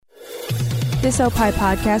This Opie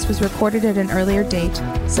podcast was recorded at an earlier date.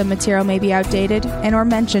 Some material may be outdated and or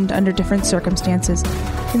mentioned under different circumstances.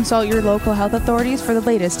 Consult your local health authorities for the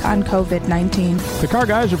latest on COVID-19. The Car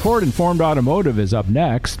Guys Report Informed Automotive is up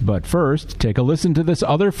next, but first, take a listen to this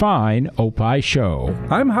other fine Opie show.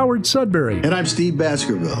 I'm Howard Sudbury. And I'm Steve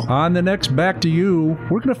Baskerville. On the next Back to You,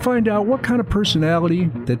 we're going to find out what kind of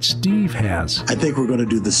personality that Steve has. I think we're going to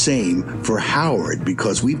do the same for Howard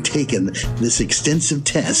because we've taken this extensive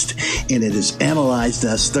test and it has analyzed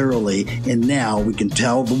us thoroughly, and now we can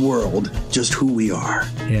tell the world just who we are.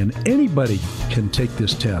 And anybody can take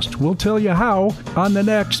this test. We'll tell you how on the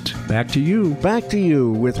next Back to You. Back to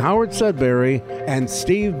You with Howard Sudbury and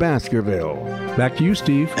Steve Baskerville. Back to you,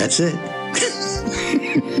 Steve. That's it.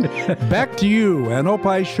 Back to You, an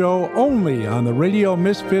Opie show only on the Radio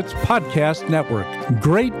Misfits Podcast Network.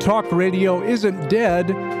 Great talk radio isn't dead.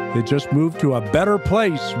 It just moved to a better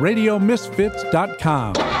place.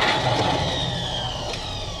 RadioMisfits.com.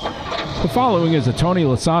 The following is a Tony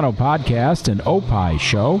Lasano podcast, an Opie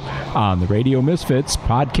show on the Radio Misfits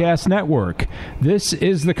Podcast Network. This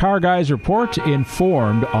is the Car Guys Report,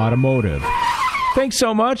 Informed Automotive. Thanks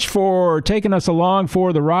so much for taking us along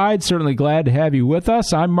for the ride. Certainly glad to have you with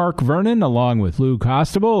us. I'm Mark Vernon, along with Lou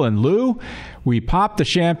Costable. And Lou, we popped the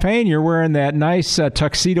champagne. You're wearing that nice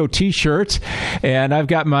tuxedo T-shirt, and I've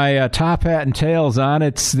got my top hat and tails on.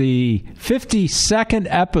 It's the 52nd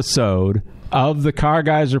episode of the Car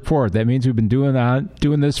Guys Report. That means we've been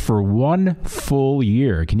doing this for 1 full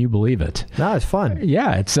year. Can you believe it? No, it's fun.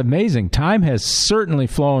 Yeah, it's amazing. Time has certainly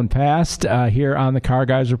flown past here on the Car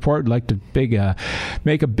Guys Report. I'd like to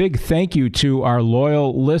make a big thank you to our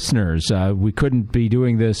loyal listeners. We couldn't be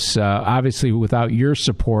doing this, obviously, without your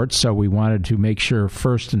support, so we wanted to make sure,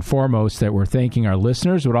 first and foremost, that we're thanking our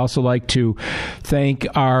listeners. Would also like to thank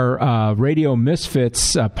our Radio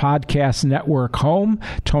Misfits Podcast Network home,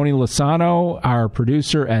 Tony Lasano, our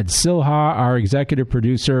producer, Ed Silha, our executive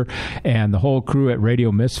producer, and the whole crew at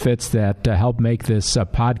Radio Misfits that helped make this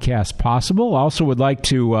podcast possible. Also would like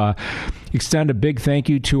to extend a big thank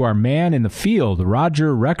you to our man in the field,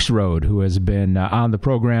 Roger Rexroad, who has been on the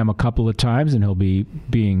program a couple of times, and he'll be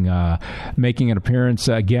making an appearance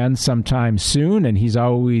again sometime soon. And he's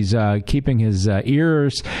always keeping his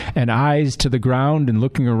ears and eyes to the ground and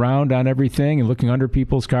looking around on everything and looking under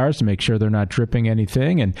people's cars to make sure they're not tripping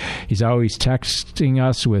anything. And he's always texting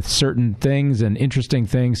us with certain things and interesting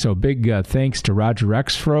things. So big thanks to Roger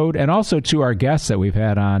Rexroad, and also to our guests that we've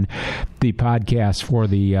had on the podcast for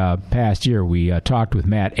the past year. We talked with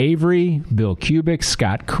Matt Avery, Bill Kubik,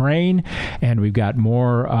 Scott Crane, and we've got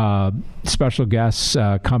more special guests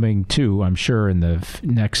coming too, I'm sure, in the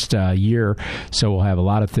next year. So we'll have a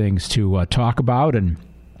lot of things to talk about. And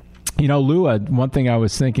you know, Lou, one thing I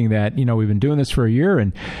was thinking that, we've been doing this for a year,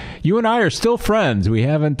 and you and I are still friends. We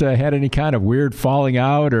haven't had any kind of weird falling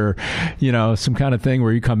out or, some kind of thing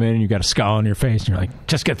where you come in and you got a scowl on your face and you're like,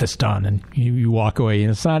 just get this done, and you walk away. And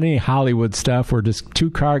it's not any Hollywood stuff. We're just two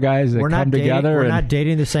car guys that come together. We're not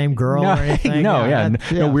dating the same girl or anything.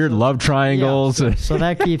 No weird love triangles. Yeah, so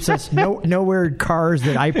that keeps us, no weird cars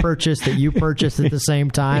that I purchased that you purchased at the same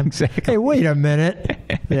time. Exactly. Hey, wait a minute.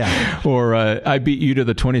 Yeah. Or I beat you to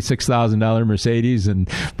the $26,000 Mercedes, and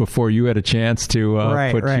before you had a chance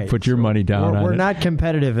to put your money down on it. We're not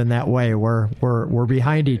competitive in that way. We're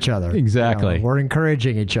behind each other. Exactly. We're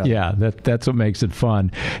encouraging each other. Yeah, that's what makes it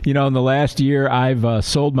fun. In the last year, I've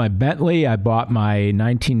sold my Bentley. I bought my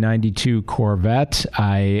 1992 Corvette.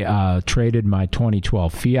 I traded my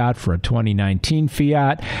 2012 Fiat for a 2019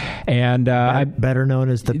 Fiat, and better known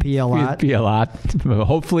as the Pialot. Pialot.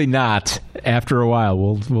 Hopefully not. After a while,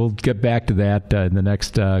 we'll get back to that in the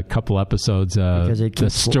next couple episodes. The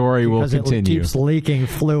story will continue. It keeps leaking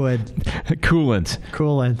fluid,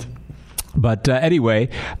 coolant. But anyway,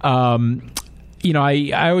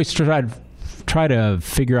 I always try to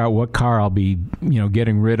figure out what car I'll be,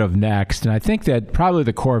 getting rid of next. And I think that probably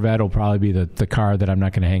the Corvette will probably be the car that I'm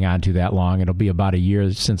not going to hang on to that long. It'll be about a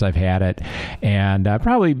year since I've had it. And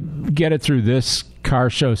probably get it through this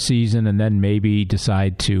car show season and then maybe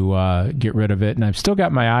decide to get rid of it. And I've still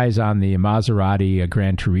got my eyes on the Maserati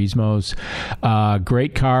Gran Turismos.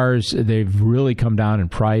 Great cars. They've really come down in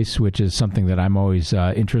price, which is something that I'm always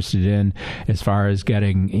interested in as far as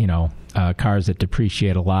getting, cars that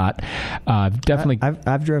depreciate a lot. Definitely,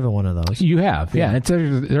 I've driven one of those. You have, yeah. It's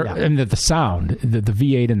and the sound, the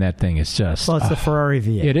V8 in that thing is just. Well, it's the Ferrari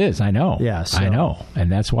V8. It is. I know. Yeah, I know,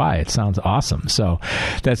 and that's why it sounds awesome. So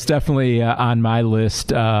that's definitely on my list.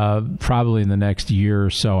 Probably in the next year or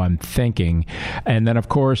so, I'm thinking. And then, of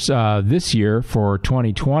course, this year for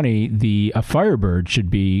 2020, the Firebird should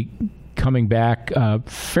be coming back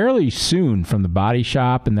fairly soon from the body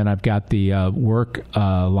shop, and then I've got the work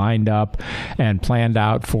lined up and planned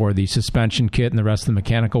out for the suspension kit and the rest of the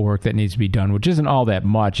mechanical work that needs to be done, which isn't all that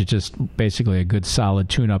much. It's just basically a good solid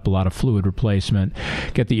tune-up, a lot of fluid replacement,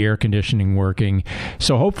 get the air conditioning working.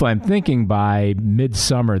 So hopefully I'm thinking by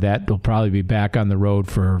midsummer that will probably be back on the road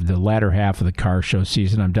for the latter half of the car show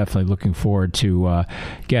season. I'm definitely looking forward to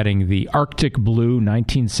getting the Arctic Blue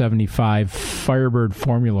 1975 Firebird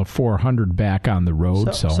Formula 400 back on the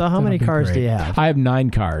road. So how many cars do you have? I have 9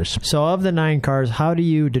 cars. So of the 9 cars, how do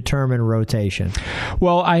you determine rotation?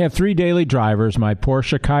 Well, I have 3 daily drivers, my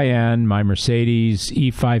Porsche Cayenne, my Mercedes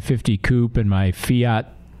E550 Coupe, and my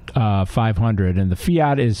Fiat 500. And the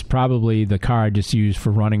Fiat is probably the car I just use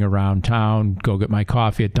for running around town, go get my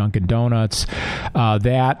coffee at Dunkin' Donuts.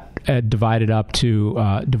 That divided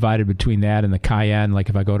between that and the Cayenne. Like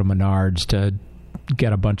if I go to Menards to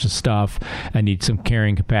get a bunch of stuff, I need some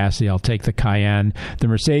carrying capacity, I'll take the Cayenne. The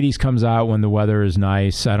Mercedes comes out when the weather is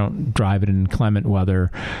nice. I don't drive it in inclement weather.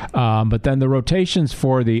 But then the rotations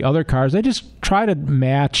for the other cars, I just try to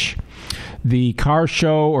match the car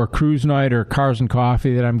show or cruise night or Cars and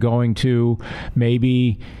Coffee that I'm going to,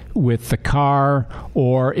 maybe with the car,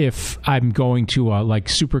 or if I'm going to like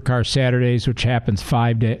Supercar Saturdays, which happens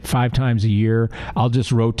 5 times a year, I'll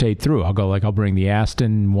just rotate through. I'll bring the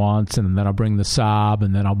Aston once, and then I'll bring the Saab,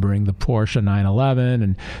 and then I'll bring the Porsche 911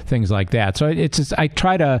 and things like that. So it's just, I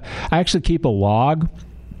actually keep a log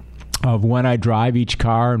of when I drive each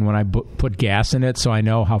car and when I put gas in it, so I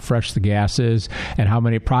know how fresh the gas is and how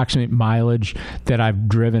many approximate mileage that I've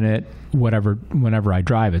driven it whenever I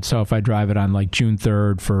drive it. So if I drive it on like June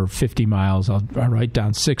 3rd for 50 miles, I'll write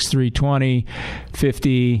down 6,320,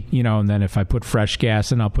 50, and then if I put fresh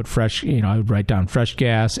gas in, I'll put fresh, I would write down fresh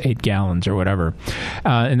gas, 8 gallons or whatever.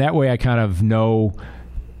 And that way I kind of know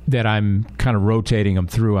that I'm kind of rotating them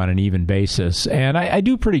through on an even basis. And I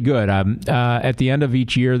do pretty good. At the end of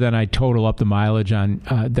each year, then I total up the mileage on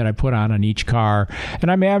that I put on each car.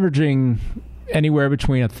 And I'm averaging anywhere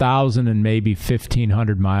between 1,000 and maybe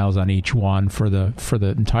 1,500 miles on each one for the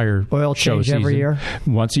entire oil show change season. Every year?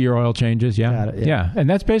 Once a year oil changes, yeah. Yeah. And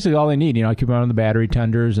that's basically all they need. I keep them on the battery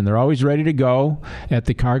tenders, and they're always ready to go at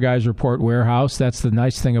the Car Guys Report warehouse. That's the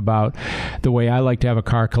nice thing about the way I like to have a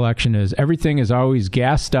car collection, is everything is always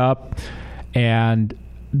gassed up and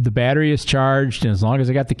the battery is charged, and as long as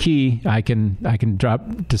I got the key, I can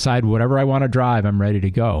decide whatever I want to drive. I'm ready to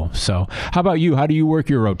go. So how about you? How do you work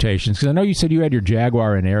your rotations? Because I know you said you had your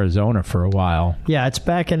Jaguar in Arizona for a while. Yeah, it's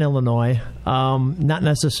back in Illinois. Not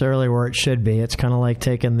necessarily where it should be. It's kind of like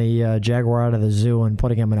taking the Jaguar out of the zoo and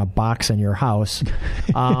putting him in a box in your house.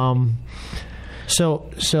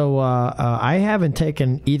 So I haven't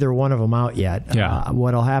taken either one of them out yet. Yeah.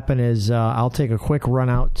 What'll happen is I'll take a quick run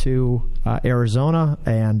out to Arizona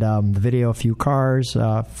and video a few cars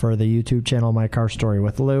for the YouTube channel, My Car Story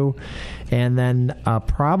with Lou, and then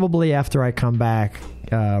probably after I come back,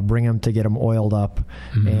 bring them to get them oiled up,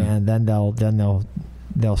 and then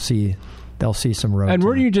they'll see some road. And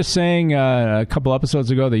weren't you just saying a couple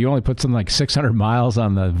episodes ago that you only put something like 600 miles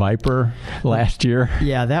on the Viper last year?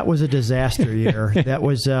 Yeah, that was a disaster year. That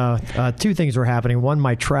was 2 things were happening. One,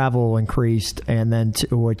 my travel increased, and then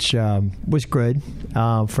which was good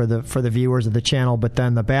for the viewers of the channel. But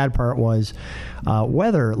then the bad part was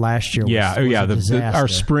weather last year. Our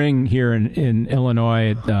spring here in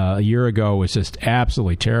Illinois a year ago was just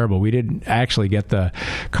absolutely terrible. We didn't actually get the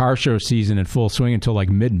car show season in full swing until like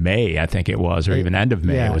mid-May, I think it was, or even end of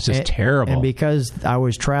May. It was just terrible. And because I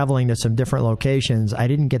was traveling to some different locations, I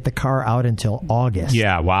didn't get the car out until August.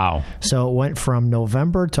 Yeah, wow. So it went from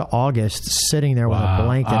November to August, sitting there with a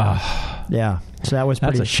blanket on. Yeah. So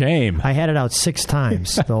that's a shame. I had it out 6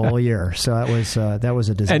 times the whole year, so that was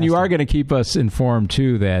a disaster. And you are going to keep us informed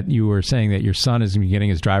too that you were saying that your son is going to be getting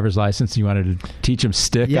his driver's license. You wanted to teach him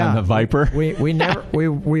stick on the Viper. We never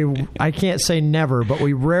I can't say never, but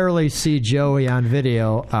we rarely see Joey on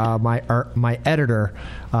video. My editor,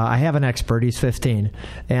 I have an expert. He's 15,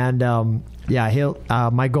 and.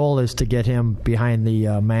 My goal is to get him behind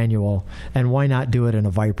the manual, and why not do it in a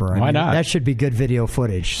Viper? Why not? That should be good video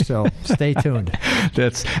footage. So stay tuned.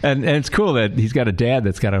 And it's cool that he's got a dad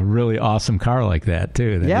that's got a really awesome car like that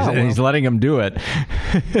too. He's letting him do it.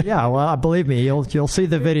 Yeah, well, believe me, you'll see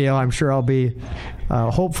the video. I'm sure I'll be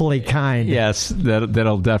hopefully kind. Yes,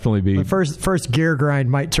 that'll definitely be. The first gear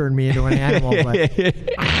grind might turn me into an animal. But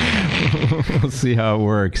We'll see how it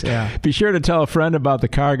works. Yeah. Be sure to tell a friend about the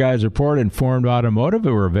Car Guys Report, Informed Automotive.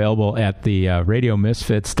 We're available at the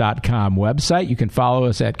RadioMisfits.com website. You can follow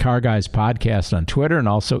us at Car Guys Podcast on Twitter, and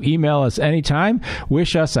also email us anytime.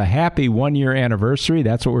 Wish us a happy one-year anniversary.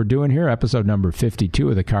 That's what we're doing here, episode number 52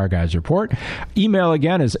 of the Car Guys Report. Email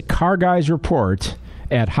again is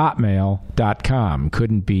carguysreport@hotmail.com.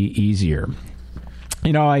 Couldn't be easier.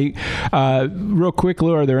 You know, real quick,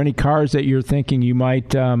 Lou, are there any cars that you're thinking you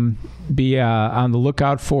might be on the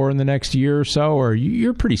lookout for in the next year or so? Or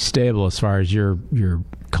you're pretty stable as far as your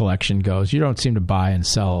collection goes. You don't seem to buy and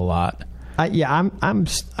sell a lot. I'm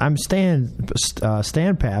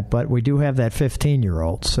staying pat, but we do have that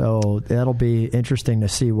 15-year-old, so that'll be interesting to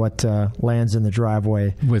see what lands in the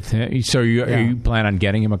driveway with him. So are you plan on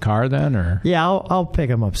getting him a car then, or? Yeah, I'll pick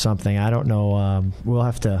him up something. I don't know. We'll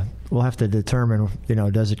have to determine.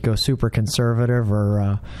 Does it go super conservative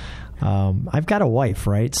or? I've got a wife,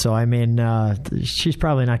 right? So I mean, she's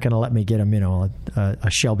probably not going to let me get him, a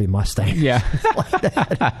Shelby Mustang. Yeah, like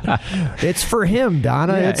that. It's for him,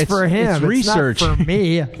 Donna. Yeah, it's for him. It's research. Not for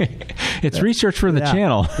me. It's research for the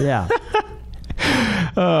channel. Yeah.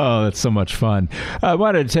 Oh, that's so much fun. I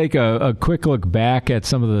wanted to take a quick look back at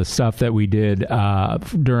some of the stuff that we did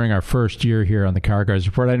during our first year here on the Car Guys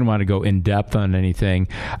Report. I didn't want to go in depth on anything.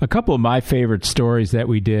 A couple of my favorite stories that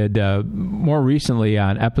we did more recently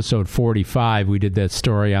on episode 45, we did that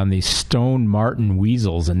story on the Stone Martin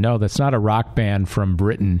Weasels. And no, that's not a rock band from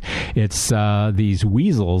Britain. It's these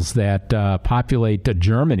weasels that populate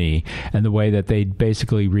Germany, and the way that they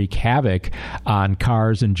basically wreak havoc on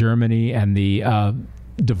cars in Germany, and the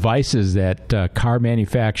devices that car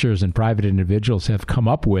manufacturers and private individuals have come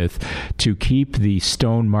up with to keep the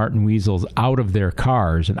Stone Martin Weasels out of their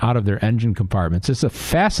cars and out of their engine compartments. It's a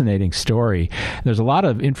fascinating story. There's a lot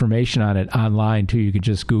of information on it online, too. You can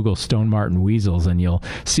just Google Stone Martin Weasels, and you'll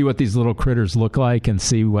see what these little critters look like and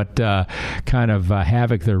see what kind of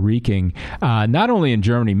havoc they're wreaking, not only in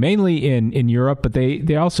Germany, mainly in Europe, but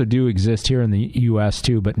they also do exist here in the U.S.,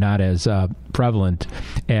 too, but not as prevalent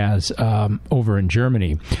as over in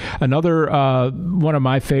Germany. Another one of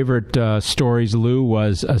my favorite stories, Lou,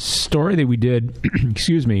 was a story that we did,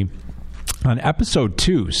 excuse me, on episode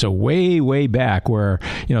 2, so way back, where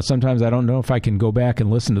sometimes I don't know if I can go back and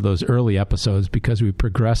listen to those early episodes because we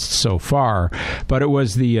progressed so far, but it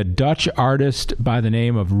was the Dutch artist by the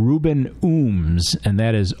name of Ruben Ooms, and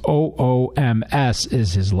that is O-O-M-S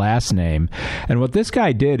is his last name. And what this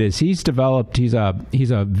guy did is he's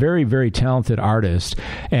a very, very talented artist,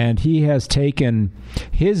 and he has taken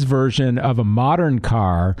his version of a modern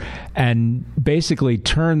car and basically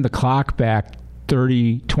turned the clock back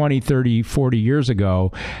 20, 30, 40 years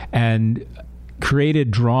ago, and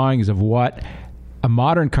created drawings of what a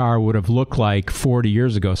modern car would have looked like 40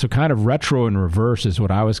 years ago. So kind of retro in reverse is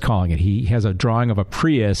what I was calling it. He has a drawing of a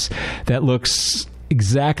Prius that looks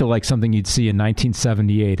exactly like something you'd see in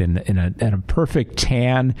 1978 in a perfect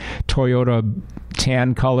tan Toyota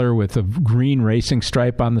tan color with a green racing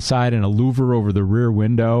stripe on the side and a louver over the rear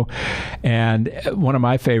window. And one of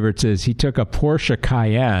my favorites is he took a Porsche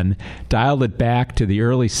Cayenne, dialed it back to the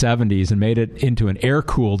early 70s, and made it into an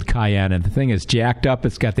air-cooled Cayenne. And the thing is jacked up.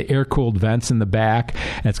 It's got the air-cooled vents in the back,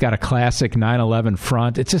 and it's got a classic 911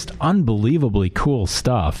 front. It's just unbelievably cool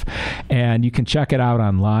stuff. And you can check it out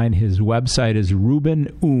online. His website is Ruben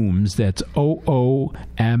Ooms. That's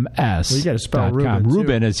O-O-M-S. Well, you got to spell Ruben.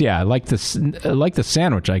 Ruben is, like the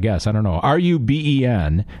sandwich, I guess. I don't know.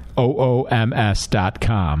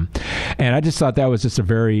 RUBENOOMS.com. And I just thought that was just a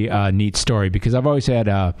very neat story, because I've always had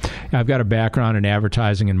I've got a background in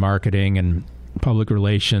advertising and marketing and public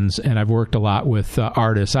relations, and I've worked a lot with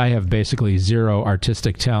artists. I have basically zero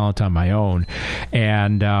artistic talent on my own,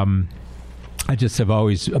 and I just have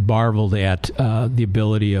always marveled at the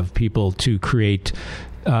ability of people to create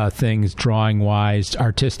things drawing-wise,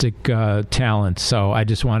 artistic talent. So I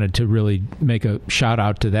just wanted to really make a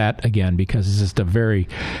shout-out to that again, because it's just a very,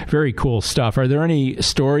 very cool stuff. Are there any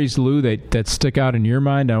stories, Lou, that stick out in your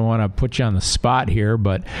mind? I don't want to put you on the spot here,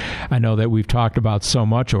 but I know that we've talked about so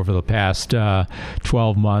much over the past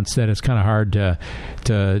 12 months that it's kind of hard to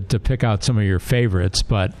pick out some of your favorites,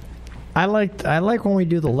 but I like when we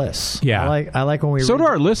do the lists. Yeah, I like when we. So do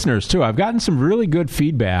our listeners too. I've gotten some really good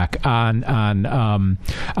feedback on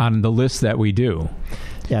the lists that we do.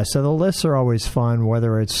 Yeah, so the lists are always fun,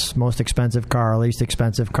 whether it's most expensive car, least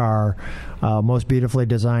expensive car, most beautifully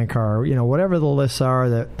designed car, whatever the lists are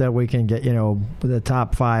that we can get, the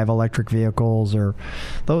top 5 electric vehicles, or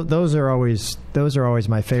those are always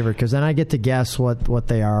my favorite, because then I get to guess what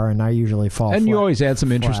they are, and I usually fall. And you always add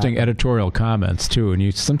some interesting editorial comments too,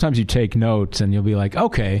 and sometimes you take notes, and you'll be like,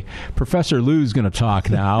 okay, Professor Lou's going to talk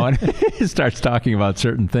now, and he starts talking about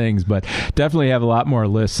certain things. But definitely have a lot more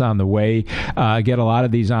lists on the way. Get a lot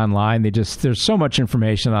of these online. There's so much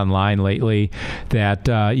information online lately that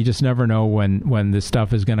you just never know when this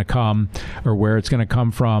stuff is going to come or where it's going to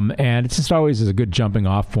come from, and it's just always a good jumping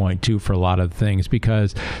off point too for a lot of things,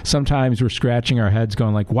 because sometimes we're scratching our heads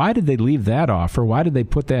going like, why did they leave that off, or why did they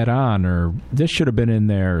put that on, or this should have been in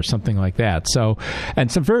there, or something like that. So, and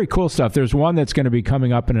some very cool stuff. There's one that's going to be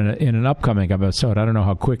coming up in an upcoming episode. I don't know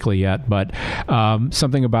how quickly yet, but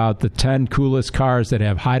something about the 10 coolest cars that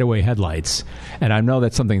have hideaway headlights, and I know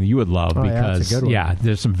that's something that you would love, because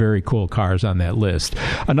there's some very cool cars on that list.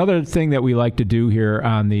 Another thing that we like to do here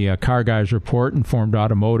on the Car Guys Report, Informed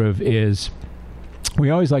Automotive, is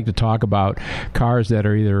we always like to talk about cars that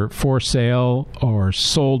are either for sale or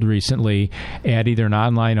sold recently at either an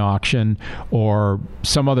online auction or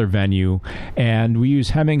some other venue. And we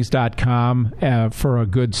use Hemmings.com for a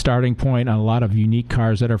good starting point on a lot of unique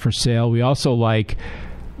cars that are for sale. We also like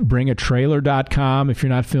BringATrailer.com. If you're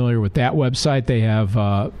not familiar with that website, they have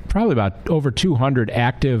probably about over 200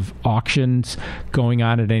 active auctions going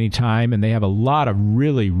on at any time, and they have a lot of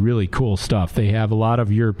really, really cool stuff. They have a lot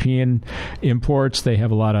of European imports. They have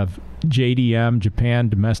a lot of JDM, Japan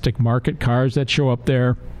domestic market cars that show up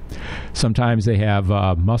there. Sometimes they have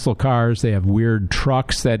muscle cars. They have weird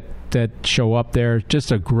trucks that show up there.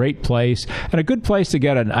 Just a great place, and a good place to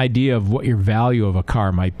get an idea of what your value of a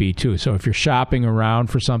car might be too. So if you're shopping around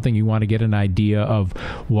for something, you want to get an idea of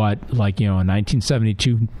what, a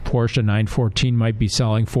 1972 Porsche 914 might be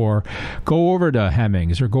selling for, go over to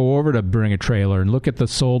Hemmings or go over to Bring a Trailer and look at the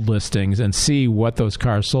sold listings and see what those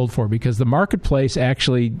cars sold for, because the marketplace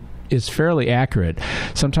actually is fairly accurate.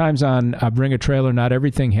 Sometimes on Bring a Trailer, not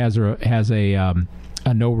everything has a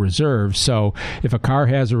no reserve. So if a car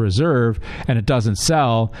has a reserve and it doesn't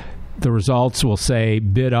sell, the results will say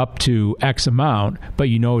bid up to X amount, but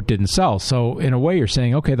it didn't sell. So in a way, you're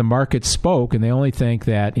saying, okay, the market spoke, and they only think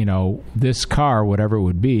that, this car, whatever it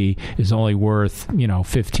would be, is only worth,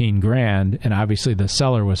 $15,000. And obviously the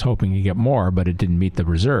seller was hoping to get more, but it didn't meet the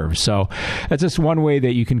reserve. So that's just one way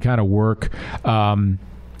that you can kind of work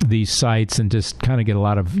these sites and just kind of get a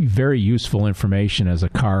lot of very useful information as a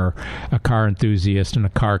car enthusiast and a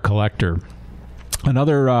car collector.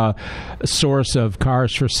 Another source of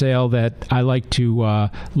cars for sale that I like to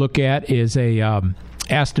look at is a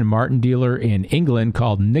Aston Martin dealer in England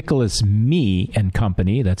called Nicholas Mee and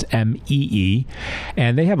Company. That's M-E-E.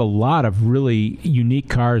 And they have a lot of really unique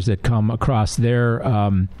cars that come across their, I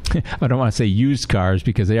don't want to say used cars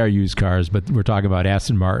because they are used cars, but we're talking about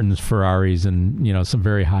Aston Martins, Ferraris, and, some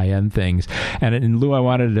very high-end things. And Lou, I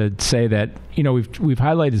wanted to say that, we've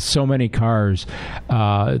highlighted so many cars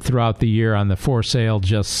throughout the year on the for sale,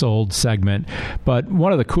 just sold segment. But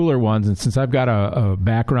one of the cooler ones, and since I've got a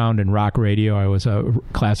background in rock radio, I was a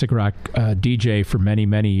classic rock DJ for many,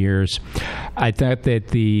 many years. I thought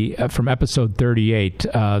that from episode 38,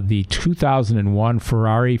 the 2001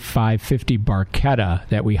 Ferrari 550 Barchetta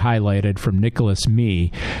that we highlighted from Nicholas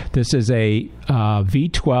Mee. This is a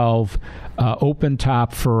V12 open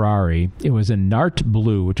top Ferrari. It was in Nart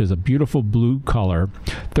blue, which is a beautiful blue color.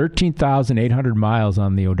 13,800 miles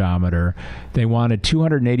on the odometer. They wanted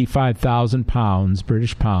 285,000 pounds,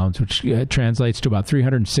 British pounds, which translates to about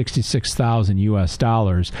 366,000 US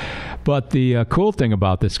dollars. But the cool thing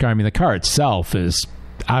about this car, the car itself is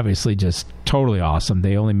obviously just totally awesome.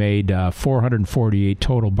 They only made 448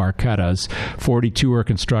 total Barchettas. 42 were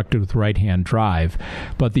constructed with right-hand drive.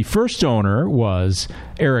 But the first owner was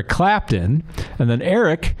Eric Clapton, and then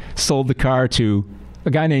Eric sold the car to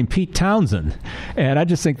a guy named Pete Townsend. And I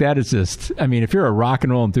just think that is just, if you're a rock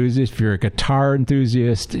and roll enthusiast, if you're a guitar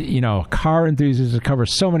enthusiast, a car enthusiast, it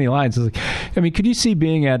covers so many lines. It's like, could you see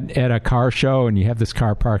being at a car show and you have this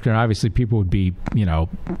car parked there, and obviously people would be,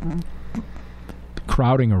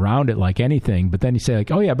 crowding around it like anything, but then you say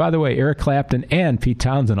like, oh yeah, by the way, Eric Clapton and Pete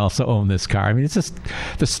Townsend also own this car. It's just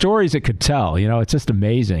the stories it could tell, it's just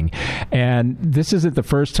amazing. And this isn't the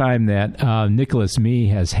first time that Nicholas Mee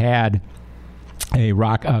has had a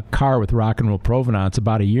car with rock and roll provenance.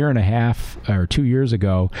 About a year and a half or 2 years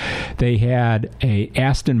ago, they had a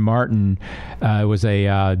Aston Martin, it was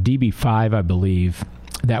a DB5, I believe,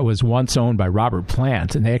 that was once owned by Robert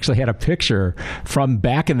Plant, and they actually had a picture from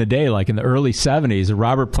back in the day, like in the early 70s, of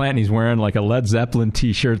Robert Plant, and he's wearing like a Led Zeppelin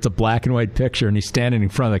t-shirt. It's a black and white picture, and he's standing in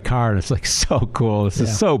front of the car, and it's like so cool. This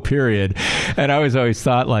is so period. And I always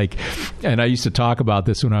thought, like, and I used to talk about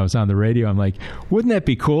this when I was on the radio, I'm like, wouldn't that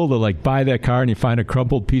be cool to like buy that car and you find a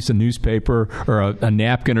crumpled piece of newspaper or a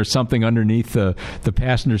napkin or something underneath the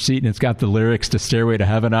passenger seat, and it's got the lyrics to Stairway to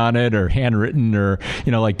Heaven on it, or handwritten, or,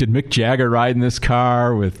 you know, like, did Mick Jagger ride in this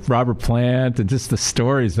car with Robert Plant, and just the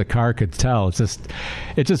stories the car could tell.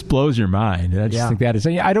 It just blows your mind. I just think that is.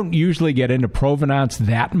 I don't usually get into provenance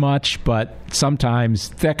that much, but sometimes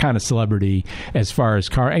that kind of celebrity, as far as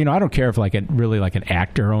car, you know, I don't care if like an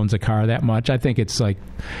actor owns a car that much. I think it's like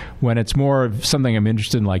when it's more of something I'm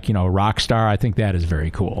interested in, like, you know, a rock star. I think that is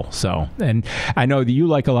very cool. So, and I know that you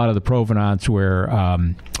like a lot of the provenance where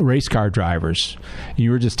race car drivers.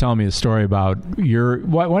 You were just telling me a story about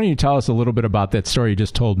why don't you tell us a little bit about that story you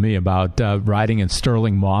just told me about riding in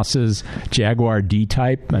Sterling Moss's Jaguar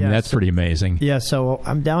D-Type? I mean, that's pretty amazing. Yeah, so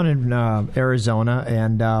I'm down in Arizona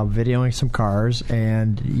and videoing some cars,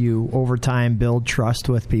 and you over time build trust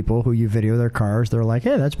with people who you video their cars. They're like,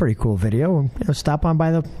 hey, that's pretty cool video, and, you know, stop on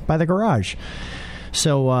by the garage.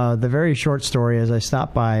 So the very short story is I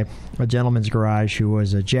stopped by a gentleman's garage who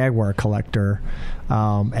was a Jaguar collector,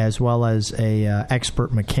 as well as a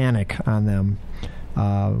expert mechanic on them,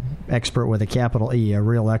 expert with a capital E, a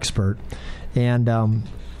real expert. And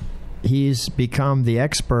he's become the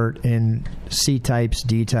expert in C-types,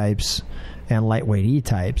 D-types, and lightweight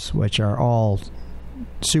E-types, which are all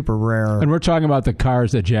super rare. And we're talking about the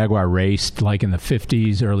cars that Jaguar raced like in the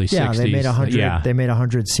 50s, early 60s. Yeah, they made 100. Yeah. They made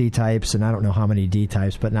 100 C-types, and I don't know how many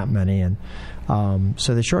D-types, but not many. And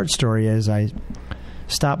so the short story is I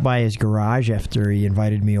stopped by his garage after he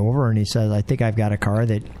invited me over, and he says, I think I've got a car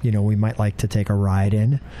that, you know, we might like to take a ride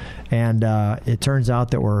in. And it turns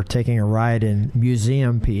out that we're taking a ride in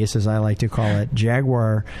museum piece, as I like to call it,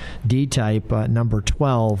 Jaguar D-Type number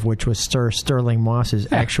 12, which was Sterling Moss's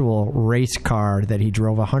actual race car that he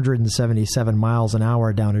drove 177 miles an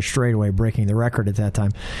hour down a straightaway, breaking the record at that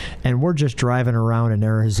time. And we're just driving around in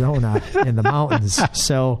Arizona in the mountains.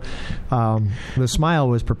 So the smile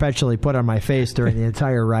was perpetually put on my face during the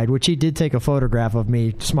entire ride, which he did take a photograph of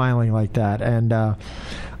me smiling like that. And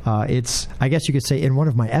it's, I guess you could say, in one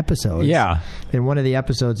of my episodes. Yeah. In one of the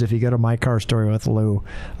episodes, if you go to My Car Story with Lou,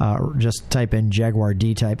 just type in Jaguar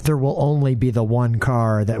D-Type. There will only be the one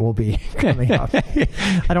car that will be coming up.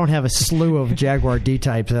 I don't have a slew of Jaguar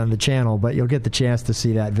D-Types on the channel, but you'll get the chance to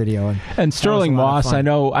see that video. And Sterling Moss, I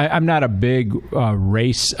know, I'm not a big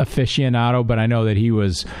race aficionado, but I know that he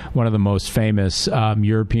was one of the most famous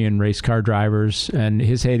European race car drivers, and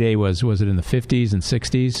his heyday was it in the 50s and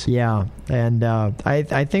 60s? Yeah, and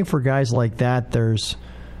I think for guys like that, there's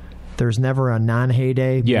never a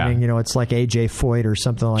non-heyday. Yeah. Meaning, you know, it's like A.J. Foyt or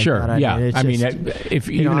something like sure. that. I mean, if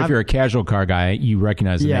you're a casual car guy, you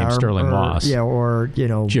recognize the name Sterling Moss. Yeah, or, you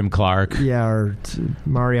know, Jim Clark. Yeah, or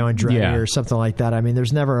Mario Andretti or something like that. I mean,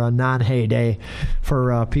 there's never a non-heyday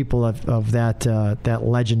for people of that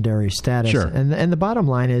legendary status. Sure. And the bottom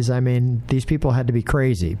line is, I mean, these people had to be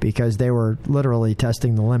crazy because they were literally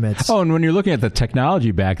testing the limits. Oh, and when you're looking at the technology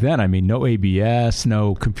back then, I mean, no ABS,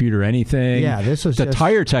 no computer anything. Yeah, this was the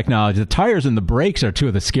tire technology. The tires and the brakes are two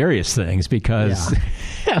of the scariest things because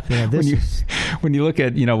when you look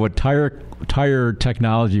at, you know, what tire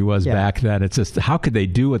technology was back then, it's just, how could they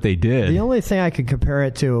do what they did? The only thing I could compare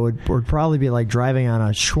it to would probably be like driving on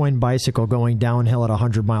a Schwinn bicycle going downhill at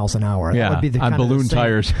 100 miles an hour. Yeah, that would be on balloon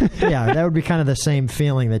tires. Yeah, that would be kind of the same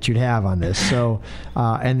feeling that you'd have on this. So,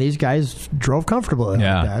 and these guys drove comfortably like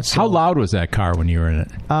that. So. How loud was that car when you were in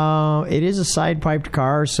it? It is a side-piped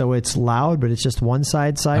car, so it's loud, but it's just one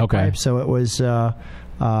side pipe. So it was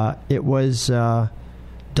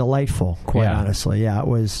delightful, quite honestly. Yeah, it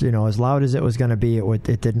was, you know, as loud as it was going to be,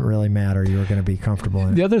 it didn't really matter. You were going to be comfortable in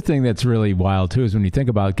it. The other thing that's really wild, too, is when you think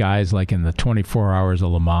about guys like in the 24 Hours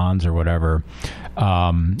of Le Mans or whatever,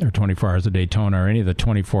 or 24 Hours of Daytona, or any of the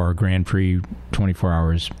 24 Grand Prix 24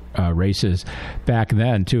 Hours races back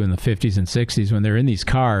then, too, in the 50s and 60s, when they're in these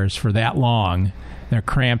cars for that long, they're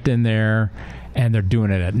cramped in there, and they're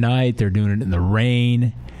doing it at night, they're doing it in the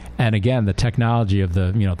rain. And again, the technology of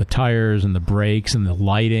the tires and the brakes and the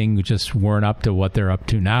lighting just weren't up to what they're up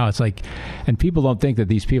to now. It's like, and people don't think that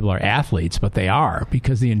these people are athletes, but they are,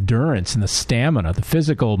 because the endurance and the stamina, the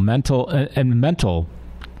physical, mental, and mental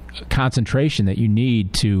concentration that you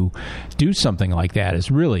need to do something like that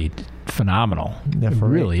is really phenomenal. Yeah, it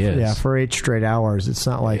really is. Yeah, for 8 straight hours. It's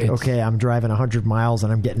not like, okay, I'm driving 100 miles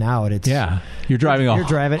and I'm getting out. It's You're driving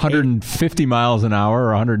 150 miles an hour or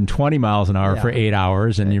 120 miles an hour for 8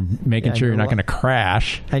 hours, and you're making sure you're not going to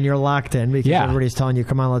crash. And you're locked in because everybody's telling you,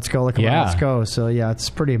 come on, let's go, let's go. So, it's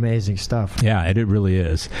pretty amazing stuff. Yeah, it really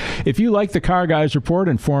is. If you like the Car Guys Report,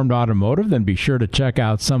 Informed Automotive, then be sure to check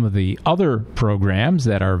out some of the other programs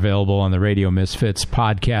that are available on the Radio Misfits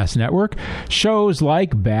Podcast Network. Shows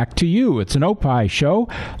like Back to You. It's an Opie show.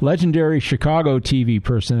 Legendary Chicago TV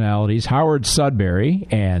personalities Howard Sudbury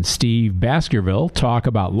and Steve Baskerville talk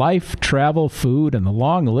about life, travel, food, and the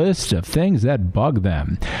long list of things that bug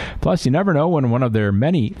them. Plus, you never know when one of their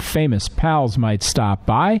many famous pals might stop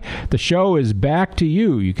by. The show is Back to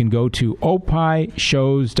You. You can go to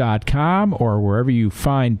opishows.com or wherever you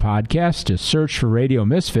find podcasts to search for Radio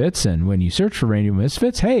Misfits. And when you search for Radio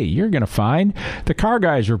Misfits, hey, you're going to find the Car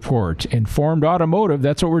Guys Report, Informed Automotive.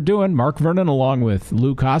 That's what we're doing. Mark Vernon along with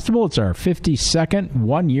Lou Costable. It's our 52nd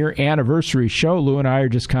one-year anniversary show. Lou and I are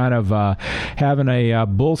just kind of having a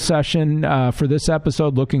bull session for this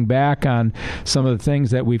episode, looking back on some of the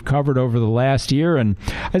things that we've covered over the last year. And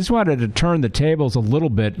I just wanted to turn the tables a little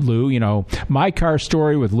bit, Lou. You know, My Car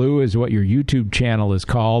Story with Lou is what your YouTube channel is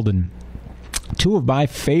called, and two of my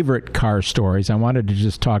favorite car stories. I wanted to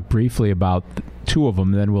just talk briefly about two of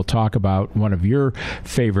them, then we'll talk about one of your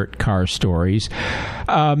favorite car stories.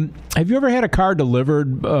 Have you ever had a car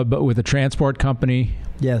delivered but with a transport company?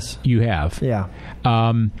 Yes. You have? Yeah.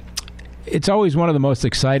 It's always one of the most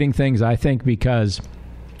exciting things, I think, because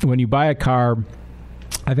when you buy a car,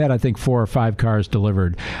 I've had, I think, 4 or 5 cars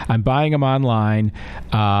delivered. I'm buying them online.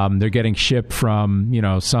 They're getting shipped from,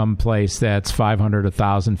 some place that's 500,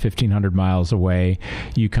 1,000, 1,500 miles away.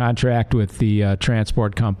 You contract with the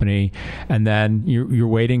transport company, and then you're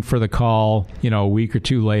waiting for the call, a week or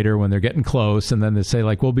two later when they're getting close, and then they say,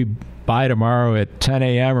 like, we'll be by tomorrow at 10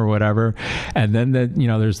 a.m. or whatever. And then,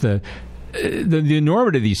 there's the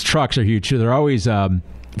enormity of these trucks are huge. They're always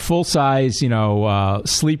full size,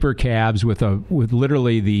 sleeper cabs with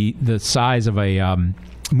literally the size of a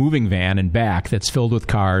moving van in back that's filled with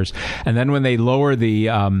cars. And then when they lower the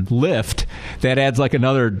lift, that adds like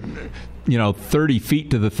another 30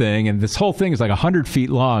 feet to the thing, and this whole thing is like 100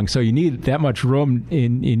 feet long, so you need that much room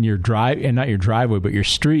in your drive, and not your driveway, but your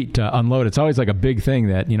street to unload. It's always like a big thing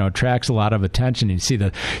that attracts a lot of attention. You see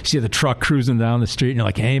the truck cruising down the street, and you're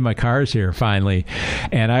like, hey, my car's here finally.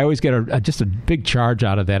 And I always get just a big charge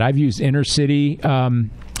out of that. I've used Intercity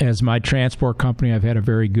as my transport company. I've had a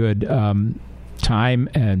very good time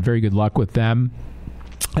and very good luck with them.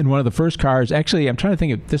 And one of the first cars, actually, I'm trying to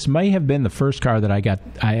think, this may have been the first car that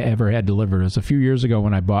I ever had delivered. It was a few years ago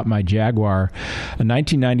when I bought my Jaguar, a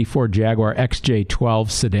 1994 Jaguar XJ12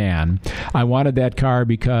 sedan. I wanted that car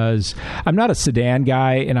because I'm not a sedan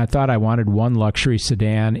guy, and I thought I wanted one luxury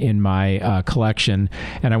sedan in my collection,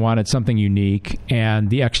 and I wanted something unique. And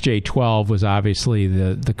the XJ12 was obviously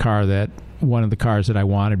the car one of the cars that I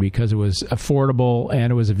wanted because it was affordable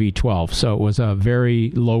and it was a V12. So it was a very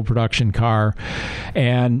low production car.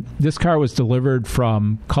 And this car was delivered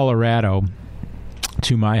from Colorado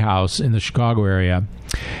to my house in the Chicago area.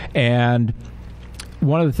 And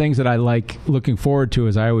one of the things that I like looking forward to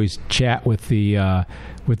is I always chat with the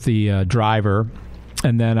driver.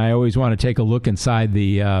 And then I always want to take a look inside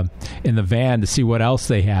in the van to see what else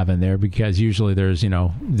they have in there, because usually there's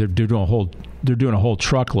they're doing a whole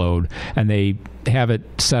truckload, and they have it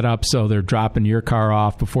set up so they're dropping your car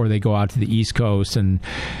off before they go out to the East Coast and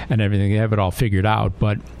everything. They have it all figured out.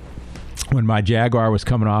 But when my Jaguar was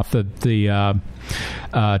coming off the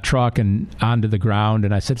truck and onto the ground,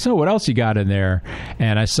 and I said, so what else you got in there?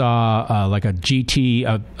 And I saw like a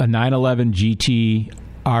GT, a 911 GT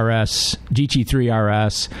GT3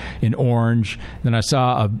 RS in orange. Then I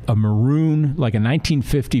saw a maroon, like a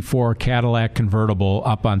 1954 Cadillac convertible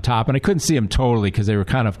up on top, and I couldn't see them totally because they were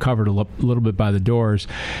kind of covered a little bit by the doors.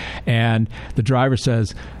 And the driver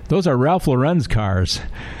says, those are Ralph Lauren's cars.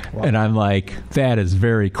 Wow. And I'm like, that is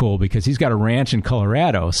very cool, because he's got a ranch in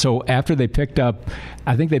Colorado. So after they picked up,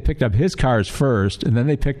 I think they picked up his cars first, and then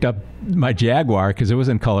they picked up my Jaguar because it was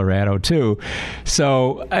in Colorado too.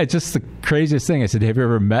 So it's just the craziest thing. I said, have you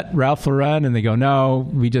ever met Ralph Lauren? And they go, no,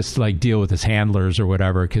 we just like deal with his handlers or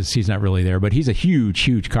whatever, because he's not really there. But he's a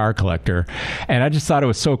huge car collector. And I just thought it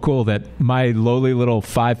was so cool that my lowly little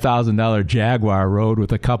 $5,000 Jaguar rode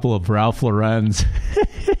with a couple of Ralph Lauren's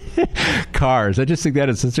cars. I just think that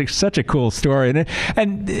is such a cool story.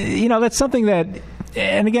 And that's something that,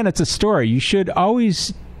 and again, it's a story. You should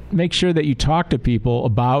always make sure that you talk to people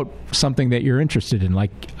about something that you're interested in.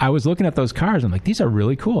 Like, I was looking at those cars. I'm like, these are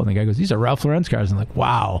really cool. And the guy goes, these are Ralph Lauren's cars. I'm like,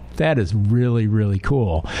 wow, that is really, really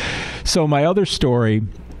cool. So my other story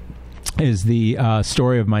is the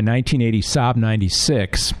story of my 1980 Saab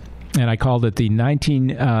 96. And I called it the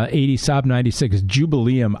 1980 Saab 96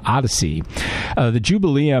 Jubileum Odyssey. The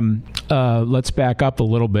Jubileum, let's back up a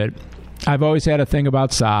little bit. I've always had a thing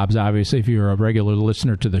about Saabs, obviously, if you're a regular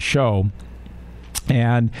listener to the show.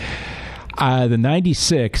 And the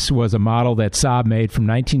 96 was a model that Saab made from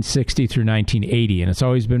 1960 through 1980, and it's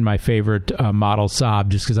always been my favorite model Saab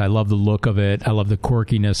just because I love the look of it. I love the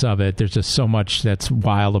quirkiness of it. There's just so much that's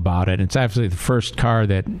wild about it. It's actually the first car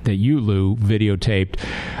that you, Lou, videotaped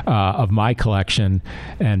of my collection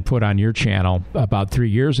and put on your channel about 3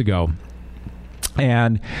 years ago.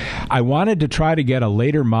 And I wanted to try to get a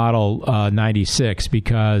later model 96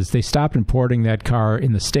 because they stopped importing that car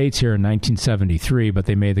in the States here in 1973, but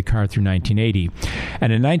they made the car through 1980.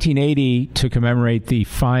 And in 1980, to commemorate the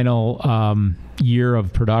final year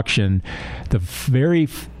of production, the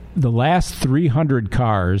last 300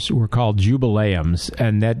 cars were called Jubileums,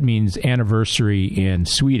 and that means anniversary in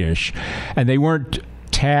Swedish. And they weren't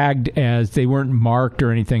tagged as, they weren't marked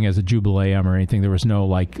or anything as a Jubileum or anything. There was no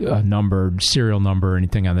like numbered serial number or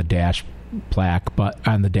anything on the dash plaque, but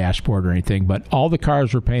on the dashboard or anything. But all the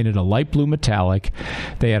cars were painted a light blue metallic.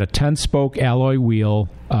 They had a 10-spoke alloy wheels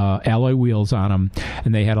on them,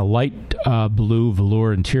 and they had a light blue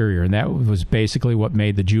velour interior, and that was basically what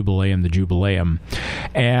made the Jubileum.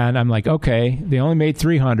 And I'm like, okay, they only made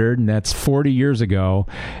 300, and that's 40 years ago.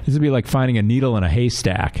 This would be like finding a needle in a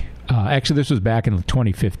haystack. Actually, this was back in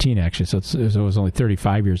 2015, actually, so it was only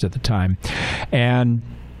 35 years at the time. And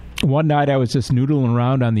one night I was just noodling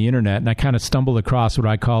around on the internet, and I kind of stumbled across what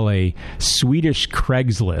I call a Swedish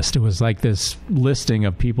Craigslist. It was like this listing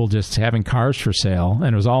of people just having cars for sale,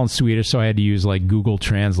 and it was all in Swedish, so I had to use like Google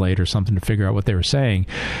Translate or something to figure out what they were saying.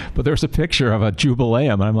 But there was a picture of a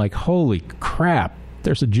Jubileum, and I'm like, holy crap,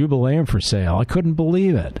 there's a Jubileum for sale. I couldn't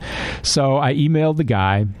believe it. So I emailed the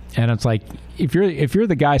guy, and it's like, if you're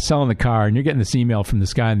the guy selling the car and you're getting this email from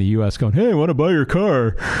this guy in the U.S. going, hey, I want to buy your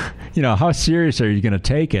car, how serious are you going to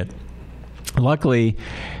take it? Luckily,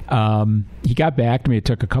 he got back to me. It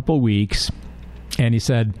took a couple of weeks, and he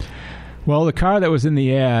said, well, the car that was in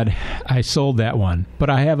the ad, I sold that one,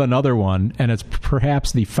 but I have another one, and it's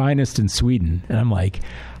perhaps the finest in Sweden. And I'm like,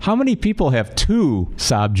 how many people have two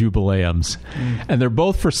Saab Jubileums? And they're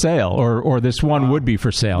both for sale, or this one would be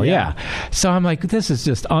for sale. Yeah. So I'm like, this is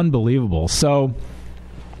just unbelievable. So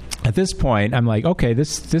at this point, I'm like, okay,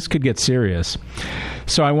 this could get serious.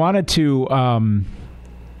 So I wanted to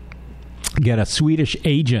get a Swedish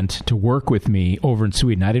agent to work with me over in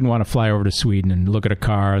Sweden. I didn't want to fly over to Sweden and look at a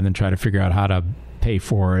car and then try to figure out how to pay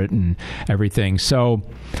for it and everything. So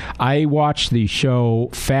I watched the show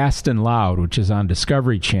Fast and Loud, which is on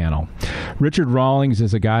Discovery Channel. Richard Rawlings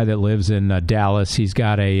is a guy that lives in Dallas. He's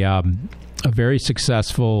got a very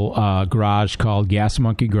successful garage called Gas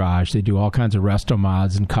Monkey Garage. They do all kinds of resto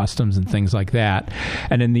mods and customs and things like that.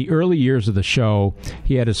 And in the early years of the show,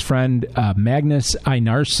 he had his friend Magnus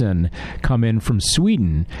Einarsson come in from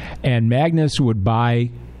Sweden, and Magnus would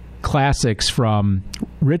buy classics from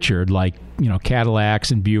Richard, like Cadillacs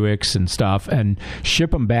and Buicks and stuff, and ship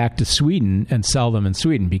them back to Sweden and sell them in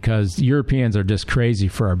Sweden, because Europeans are just crazy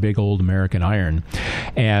for our big old American iron.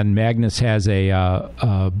 And Magnus has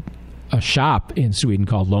a shop in Sweden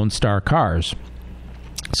called Lone Star Cars.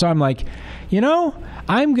 So I'm like,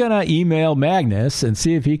 I'm going to email Magnus and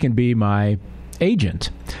see if he can be my agent.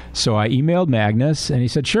 So I emailed Magnus, and he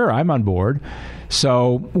said, sure, I'm on board.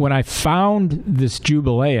 So when I found this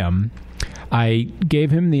Jubileum, I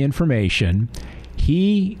gave him the information.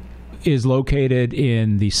 He is located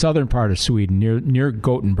in the southern part of Sweden, near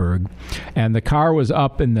Gothenburg, and the car was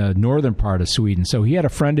up in the northern part of Sweden. So he had a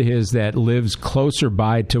friend of his that lives closer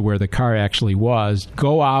by to where the car actually was,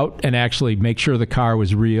 go out and actually make sure the car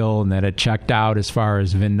was real and that it checked out as far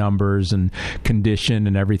as VIN numbers and condition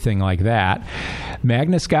and everything like that.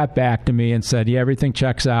 Magnus got back to me and said, yeah, everything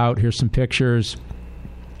checks out. Here's some pictures.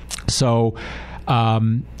 So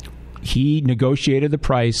he negotiated the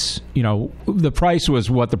price. The price was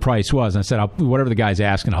what the price was. And I said, whatever the guy's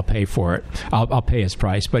asking, I'll pay for it. I'll pay his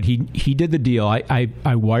price. But he did the deal.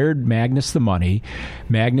 I wired Magnus the money.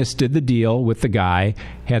 Magnus did the deal with the guy,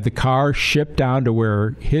 had the car shipped down to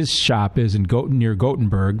where his shop is near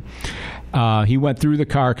Gothenburg. He went through the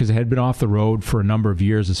car because it had been off the road for a number of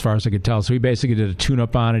years, as far as I could tell. So he basically did a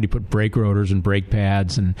tune-up on it. He put brake rotors and brake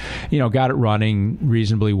pads and, got it running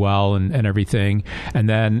reasonably well and everything. And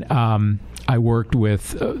then I worked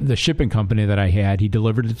with the shipping company that I had. He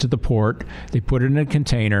delivered it to the port. They put it in a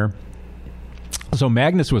container. So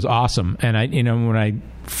Magnus was awesome. And when I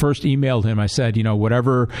first emailed him, I said,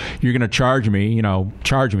 whatever you're going to charge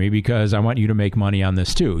me because I want you to make money on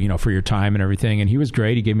this too, for your time and everything. And he was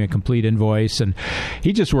great. He gave me a complete invoice and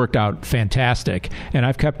he just worked out fantastic. And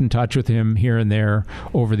I've kept in touch with him here and there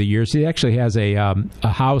over the years. He actually has a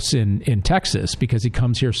house in Texas because he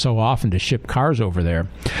comes here so often to ship cars over there.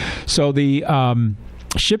 So the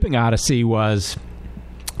shipping odyssey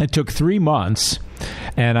it took 3 months.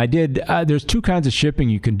 And I did, there's two kinds of shipping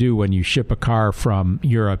you can do when you ship a car from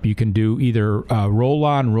Europe. You can do either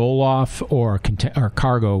roll-on, roll-off, or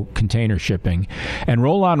cargo container shipping. And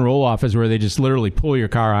roll-on, roll-off is where they just literally pull your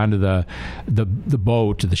car onto the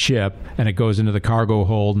boat, the ship, and it goes into the cargo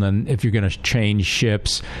hold. And then if you're going to change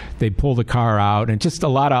ships, they pull the car out. And just a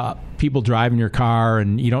lot of people driving your car,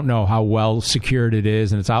 and you don't know how well secured it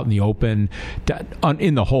is, and it's out in the open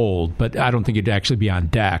in the hold, but I don't think it'd actually be on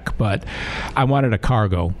deck. But I wanted a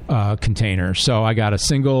cargo container, so I got a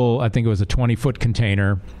single, I think it was a 20-foot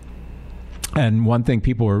container. And one thing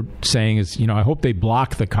people were saying is, I hope they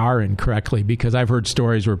block the car in correctly, because I've heard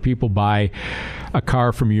stories where people buy a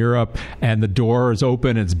car from Europe and the door is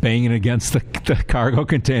open, it's banging against the cargo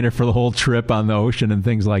container for the whole trip on the ocean and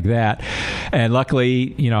things like that. And luckily,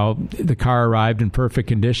 the car arrived in perfect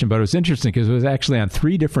condition. But it was interesting because it was actually on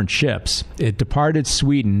 3 different ships. It departed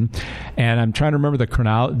Sweden, and I'm trying to remember the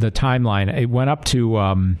timeline. It went up to,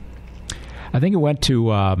 I think it went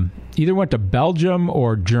to either went to Belgium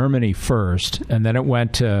or Germany first, and then it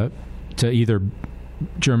went to either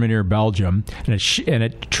Germany or Belgium, and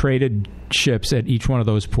it traded ships at each one of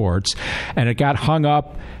those ports, and it got hung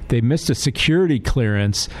up. They missed a security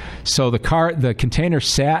clearance, so the container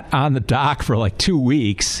sat on the dock for like 2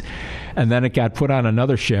 weeks, and then it got put on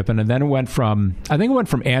another ship, and then it went from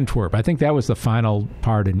Antwerp. I think that was the final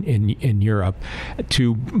part in Europe,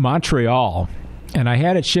 to Montreal. And I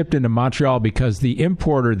had it shipped into Montreal because the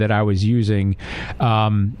importer that I was using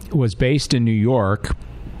was based in New York.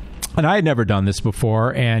 And I had never done this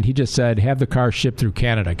before. And he just said, have the car shipped through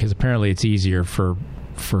Canada, because apparently it's easier for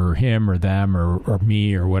him or them or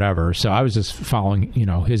me or whatever. So I was just following,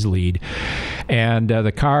 his lead. And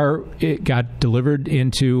the car, it got delivered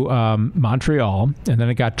into Montreal, and then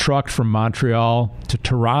it got trucked from Montreal to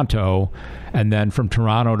Toronto, and then from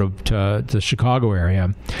Toronto to the Chicago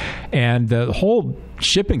area. And the whole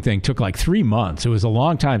shipping thing took like 3 months. It was a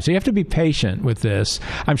long time. So you have to be patient with this.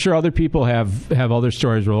 I'm sure other people have other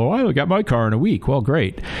stories where, I got my car in a week. Well,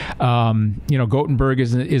 great. Gothenburg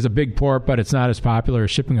is a big port, but it's not as popular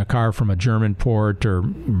as shipping a car from a German port or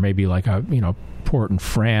maybe like a, port in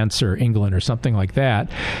France or England or something like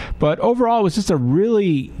that. But overall, it was just a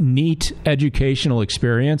really neat educational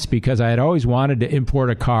experience, because I had always wanted to import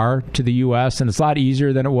a car to the U.S., and it's a lot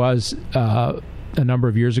easier than it was a number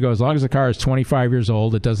of years ago. As long as the car is 25 years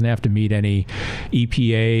old, it doesn't have to meet any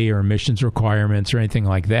EPA or emissions requirements or anything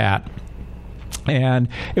like that. And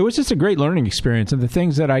it was just a great learning experience. And the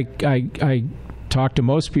things that I talk to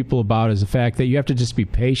most people about is the fact that you have to just be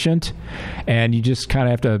patient, and you just kind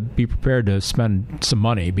of have to be prepared to spend some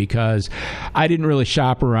money, because I didn't really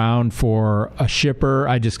shop around for a shipper.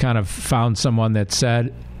 I just kind of found someone that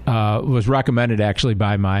said, was recommended actually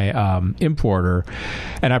by my importer,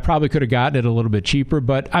 and I probably could have gotten it a little bit cheaper,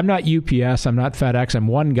 but I'm not UPS, I'm not FedEx, I'm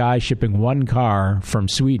one guy shipping one car from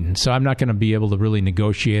Sweden, so I'm not going to be able to really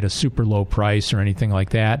negotiate a super low price or anything like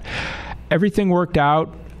that. Everything worked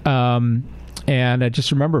out. And I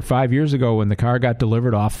just remember 5 years ago when the car got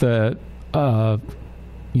delivered off the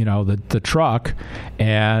truck,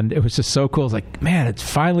 and it was just so cool. It's like, man, it's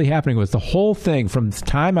finally happening. It was the whole thing from the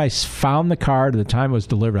time I found the car to the time it was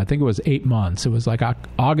delivered. I think it was 8 months. It was like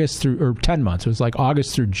 10 months. It was like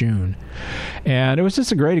August through June. And it was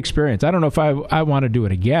just a great experience. I don't know if I want to do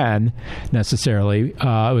it again necessarily.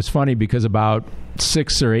 It was funny because about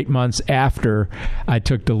 6 or 8 months after I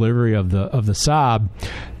took delivery of the Saab,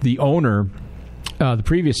 the owner, the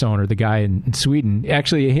previous owner, the guy in Sweden,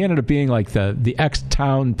 actually, he ended up being like the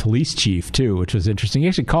ex-town police chief, too, which was interesting. He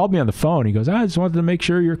actually called me on the phone. He goes, I just wanted to make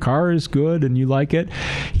sure your car is good and you like it.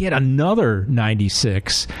 He had another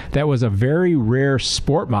 96 that was a very rare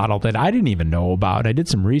sport model that I didn't even know about. I did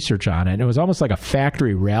some research on it. It was almost like a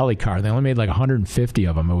factory rally car. They only made like 150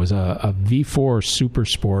 of them. It was a V4 Super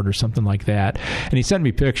Sport or something like that. And he sent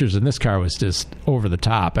me pictures, and this car was just over the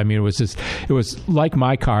top. I mean, it was like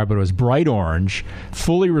my car, but it was bright orange,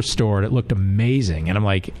 fully restored. It looked amazing. And I'm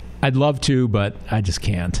like, I'd love to, but I just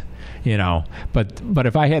can't. But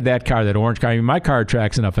if I had that car, that orange car, my car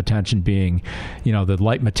attracts enough attention being, the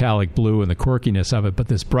light metallic blue and the quirkiness of it, but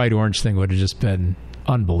this bright orange thing would have just been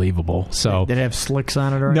unbelievable. So did it have slicks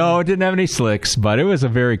on it? No, it didn't have any slicks, but it was a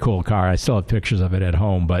very cool car. I still have pictures of it at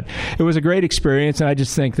home, but it was a great experience, and I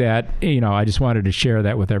just think that, I just wanted to share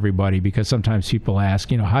that with everybody, because sometimes people ask,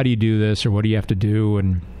 how do you do this, or what do you have to do?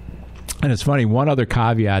 And it's funny, one other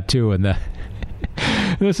caveat too, and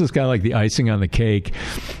this is kind of like the icing on the cake.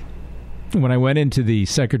 When I went into the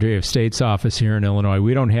Secretary of State's office here in Illinois,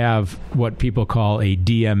 we don't have what people call a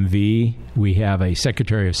DMV. We have a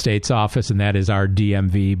Secretary of State's office, and that is our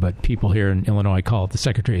DMV, but people here in Illinois call it the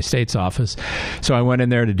Secretary of State's office. So I went in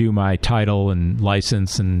there to do my title and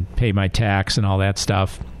license and pay my tax and all that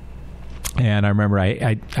stuff. And I remember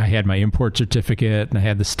I had my import certificate, and I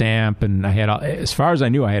had the stamp, and I had, as far as I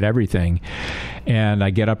knew, I had everything. And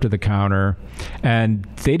I get up to the counter, and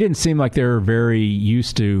they didn't seem like they were very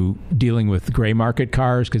used to dealing with gray market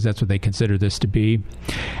cars, because that's what they consider this to be.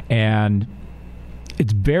 And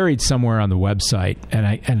it's buried somewhere on the website, and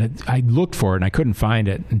I looked for it, and I couldn't find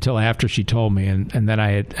it until after she told me, and then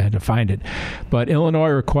I had to find it. But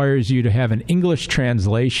Illinois requires you to have an English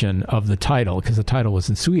translation of the title, because the title was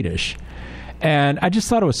in Swedish. And I just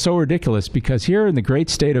thought it was so ridiculous, because here in the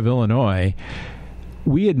great state of Illinois,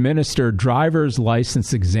 we administer driver's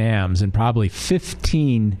license exams in probably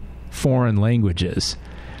 15 foreign languages.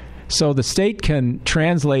 So the state can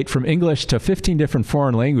translate from English to 15 different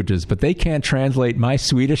foreign languages, but they can't translate my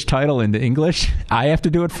Swedish title into English. I have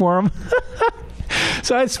to do it for them.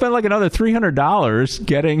 So I'd spend like another $300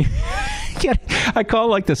 getting I called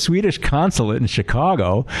like the Swedish consulate in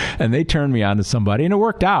Chicago, and they turned me on to somebody, and it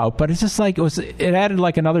worked out. But it's just like it added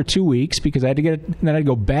like another 2 weeks, because I had to get it, and then I'd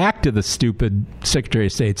go back to the stupid Secretary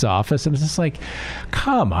of State's office, and it's just like,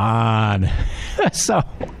 come on. So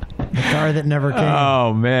the car that never came.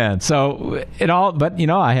 Oh man. So but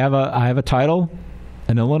I have a title,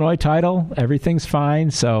 an Illinois title. Everything's fine,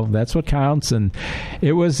 so that's what counts. And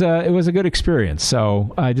it was a good experience.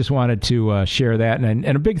 So I just wanted to share that, and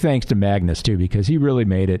a big thanks to Magnus too, because he really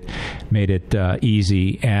made it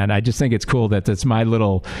easy. And I just think it's cool that that's my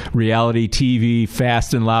little reality TV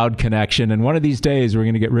fast and loud connection. And one of these days we're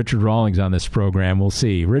going to get Richard Rawlings on this program. We'll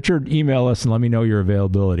see. Richard, email us and let me know your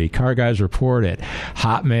availability.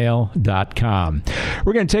 CarGuysReport@hotmail.com.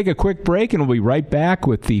 We're going to take a quick break, and we'll be right back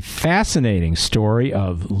with the fascinating story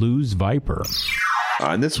of Lou's Viper.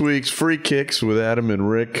 On this week's Free Kicks with Adam and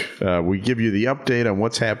Rick, we give you the update on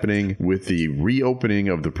what's happening with the reopening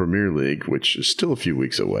of the Premier League, which is still a few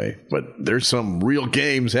weeks away. But there's some real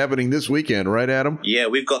games happening this weekend, right, Adam? Yeah,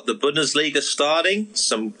 we've got the Bundesliga starting,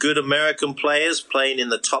 some good American players playing in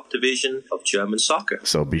the top division of German soccer.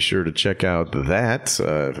 So be sure to check out that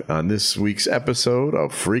on this week's episode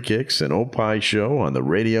of Free Kicks, an Opie show on the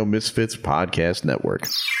Radio Misfits Podcast Network.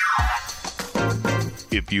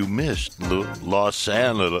 If you missed Los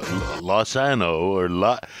Anno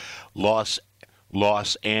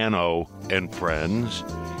and Friends,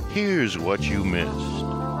 here's what you missed.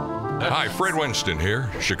 Hi, Fred Winston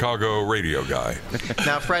here, Chicago radio guy.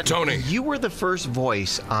 Now, Fred, Tony, you were the first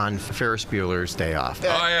voice on Ferris Bueller's Day Off. Oh,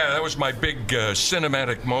 yeah, that was my big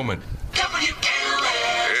cinematic moment.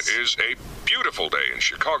 It is a beautiful day in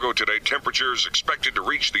Chicago today. Temperatures expected to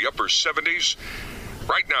reach the upper 70s.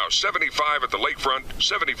 Right now, 75 at the lakefront,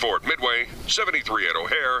 74 at Midway, 73 at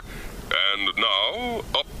O'Hare, and now,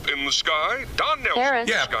 up in the sky, Don Nelson. Paris.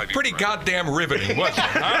 Yeah, pretty goddamn riveting, wasn't it?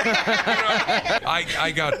 Huh?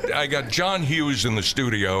 I got John Hughes in the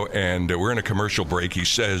studio, and we're in a commercial break. He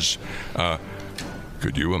says,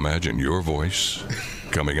 could you imagine your voice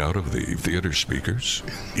coming out of the theater speakers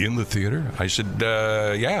in the theater? I said,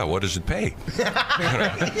 yeah, what does it pay?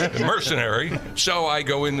 Mercenary. So I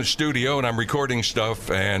go in the studio and I'm recording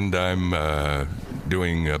stuff, and I'm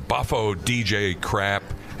doing Buffo DJ crap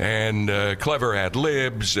and clever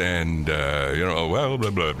ad-libs and, well, blah,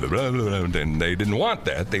 blah, blah, blah, blah, and they didn't want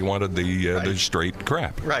that. They wanted the straight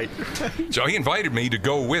crap. Right. So he invited me to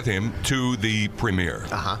go with him to the premiere.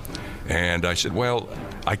 Uh-huh. And I said, well,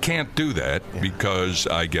 I can't do that because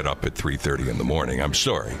I get up at 3:30 in the morning. I'm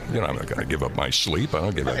sorry. I'm not going to give up my sleep. I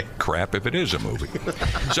don't give a crap if it is a movie.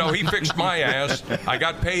 So he fixed my ass. I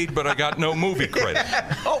got paid, but I got no movie credit.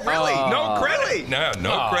 Oh, really? No credit. Really?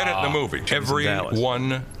 No credit in the movie.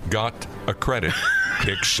 Everyone got a credit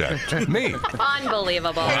except me.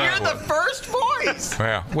 Unbelievable. And you're the first voice.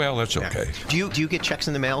 Yeah, well, that's okay. Do you get checks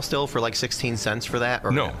in the mail still for like 16 cents for that?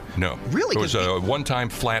 Or No. Really? It was a one-time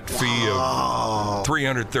flat fee of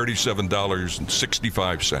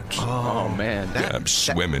 $337.65. Oh, man. I'm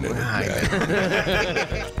swimming in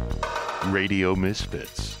it. Radio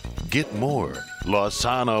Misfits. Get more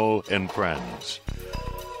Lozano and Friends.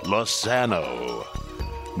 Lozano.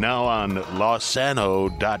 Now on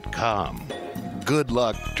Lozano.com. Good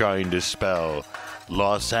luck trying to spell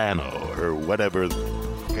Lozano or whatever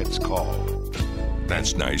it's called.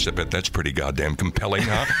 That's nice. I bet that's pretty goddamn compelling,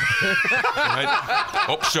 huh? Right?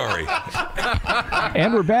 Oh, sorry.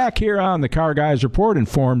 And we're back here on the Car Guys Report,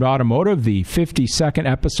 Informed Automotive, the 52nd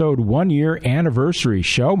episode, 1-year anniversary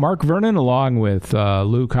show. Mark Vernon along with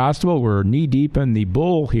Lou Costable. We're knee-deep in the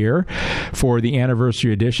bull here for the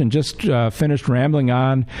anniversary edition. Just finished rambling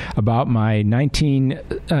on about my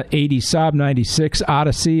 1980 Saab 96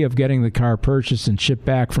 Odyssey of getting the car purchased and shipped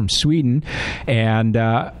back from Sweden. And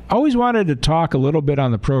always wanted to talk a little bit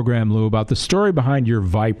on the program, Lou, about the story behind your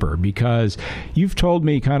Viper, because you've told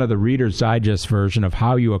me kind of the Reader's Digest version of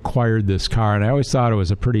how you acquired this car, and I always thought it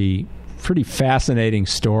was a pretty fascinating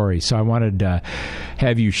story. So I wanted to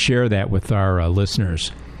have you share that with our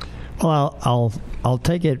listeners. Well, I'll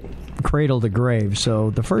take it cradle to grave.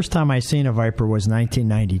 So the first time I seen a Viper was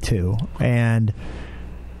 1992, and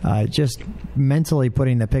just mentally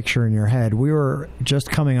putting the picture in your head, we were just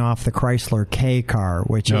coming off the Chrysler K car,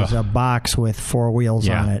 which is a box with 4 wheels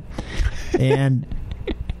on it, and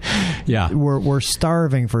we're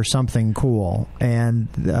starving for something cool. And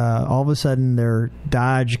all of a sudden, their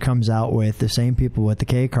Dodge comes out with the same people with the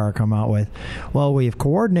K car come out with. Well, we've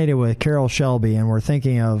coordinated with Carroll Shelby, and we're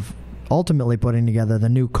thinking of ultimately putting together the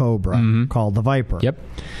new Cobra called the Viper. Yep,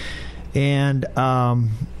 and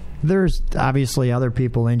there's obviously other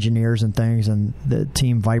people, engineers and things, and the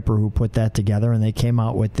Team Viper who put that together, and they came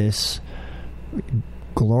out with this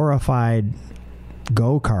glorified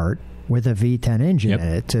go-kart with a V10 engine in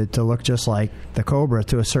it to look just like the Cobra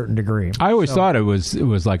to a certain degree. I always thought it was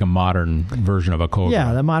like a modern version of a Cobra.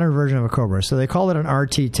 Yeah, the modern version of a Cobra. So they called it an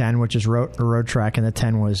RT10, which is road track, and the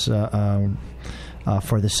 10 was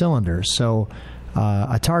for the cylinders. So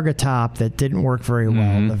a Targa top that didn't work very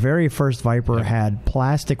well. The very first Viper had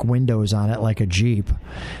plastic windows on it like a Jeep,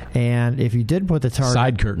 and if you did put the Targa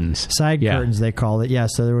side curtains, they called it. Yeah,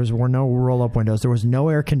 so there were no roll-up windows. There was no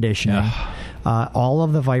air conditioning. All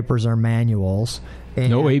of the Vipers are manuals.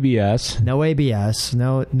 No ABS. No ABS.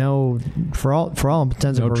 No. For all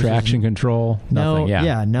intents and purposes, traction control. Nothing.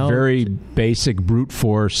 No. Very basic brute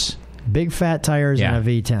force. Big fat tires and a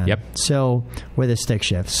V10. Yep. So with a stick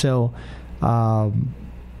shift. So.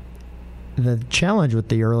 The challenge with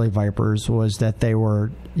the early Vipers was that they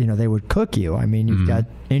were, they would cook you. I mean, you've got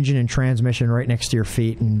engine and transmission right next to your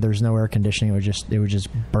feet, and there's no air conditioning. It would just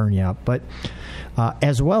burn you up. But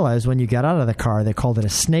as well as when you got out of the car, they called it a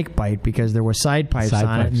snake bite because there were side pipes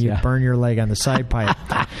on it, and you'd burn your leg on the side pipe.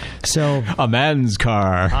 So a man's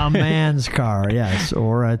car. A man's car, yes,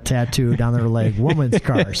 or a tattoo down their leg woman's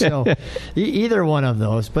car. So either one of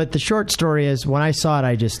those. But the short story is, when I saw it,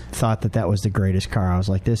 I just thought that was the greatest car. I was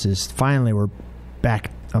like, this is finally, we're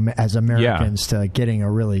back as Americans to getting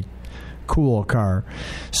a really cool car.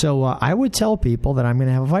 So I would tell people that I'm going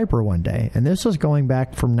to have a Viper one day. And this was going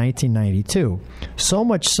back from 1992. So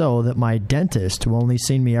much so that my dentist, who only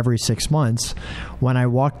seen me every 6 months, when I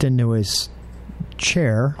walked into his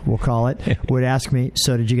chair, we'll call it, would ask me,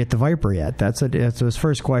 so did you get the Viper yet? That's his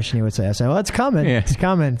first question he would say. I say, well, it's coming. It's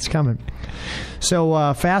coming.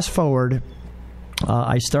 So fast forward,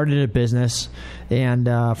 I started a business and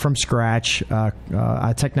from scratch,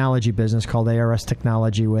 a technology business called ARS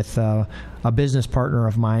Technology with a business partner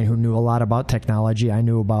of mine who knew a lot about technology. I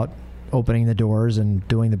knew about opening the doors and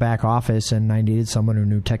doing the back office, and I needed someone who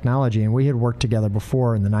knew technology. And we had worked together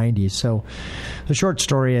before in the 90s. So the short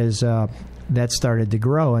story is that started to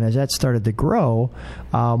grow. And as that started to grow,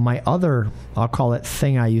 my other, I'll call it,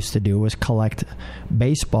 thing I used to do was collect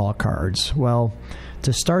baseball cards. Well,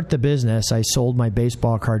 to start the business, I sold my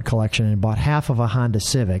baseball card collection and bought half of a Honda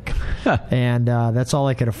Civic. And that's all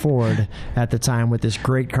I could afford at the time with this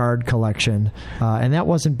great card collection. And that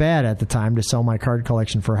wasn't bad at the time to sell my card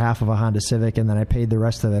collection for half of a Honda Civic, and then I paid the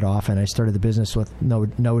rest of it off, and I started the business with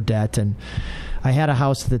no debt. And I had a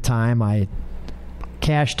house at the time. I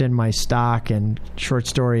cashed in my stock, and short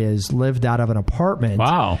story is, lived out of an apartment.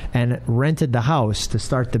 Wow. And rented the house to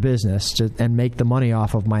start the business and make the money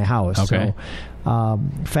off of my house. Okay. So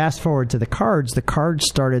fast forward to the cards. The cards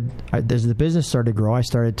started, as the business started to grow, I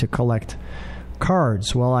started to collect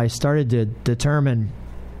cards. Well, I started to determine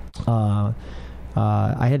I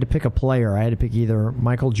had to pick a player. I had to pick either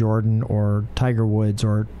Michael Jordan or Tiger Woods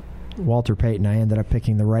or Walter Payton. I ended up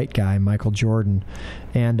picking the right guy, Michael Jordan.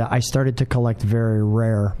 And I started to collect very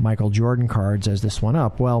rare Michael Jordan cards as this went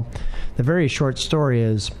up. Well, the very short story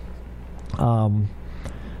is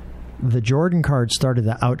the Jordan card started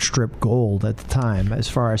to outstrip gold at the time, as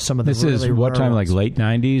far as some of the. This is what time, like late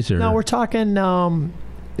 90s? Or? No, we're talking.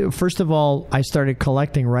 First of all, I started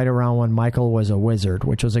collecting right around when Michael was a Wizard,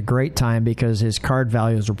 which was a great time because his card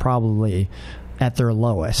values were probably at their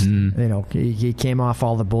lowest. You know, he came off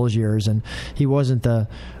all the Bulls years, and he wasn't the.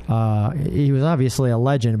 He was obviously a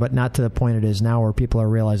legend, but not to the point it is now where people are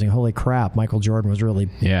realizing, holy crap, Michael Jordan was really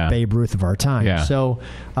Babe Ruth of our time. Yeah. So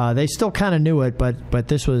they still kind of knew it, but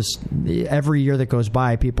this was every year that goes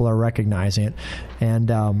by, people are recognizing it.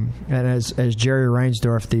 And as Jerry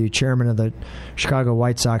Reinsdorf, the chairman of the Chicago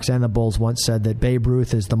White Sox and the Bulls, once said that Babe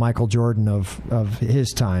Ruth is the Michael Jordan of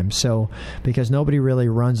his time. So because nobody really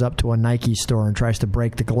runs up to a Nike store and tries to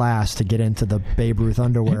break the glass to get into the Babe Ruth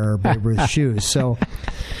underwear or Babe Ruth shoes. So.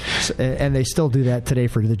 And they still do that today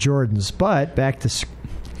for the Jordans. But back to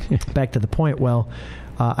the point. Well,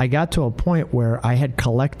 I got to a point where I had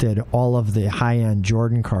collected all of the high-end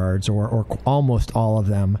Jordan cards, or almost all of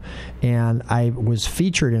them, and I was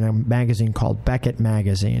featured in a magazine called Beckett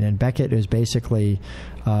Magazine. And Beckett is basically,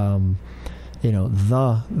 the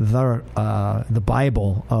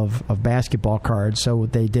Bible of basketball cards. So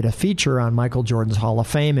they did a feature on Michael Jordan's Hall of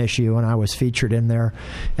Fame issue, and I was featured in there,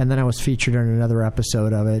 and then I was featured in another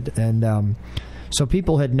episode of it, and so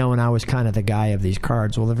people had known I was kind of the guy of these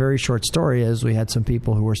cards. Well, the very short story is we had some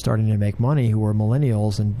people who were starting to make money, who were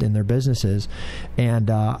millennials in their businesses, and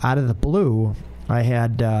out of the blue, I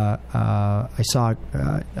had I saw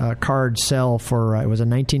a card sell for it was a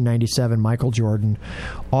 1997 Michael Jordan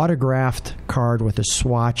autographed card with a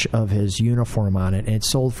swatch of his uniform on it, and it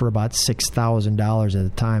sold for about $6,000 at the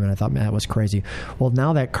time, and I thought, man, that was crazy. Well,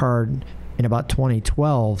 now that card in about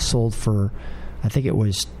 2012 sold for, I think it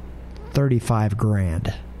was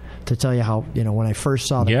 $35,000. To tell you how, when I first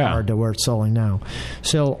saw the card to where it's selling now.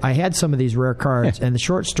 So I had some of these rare cards, and the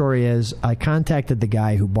short story is I contacted the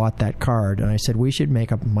guy who bought that card, and I said, we should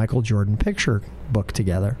make a Michael Jordan picture book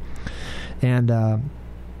together. And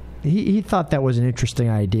he thought that was an interesting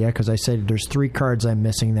idea, because I said, there's 3 cards I'm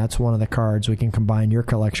missing. That's one of the cards. We can combine your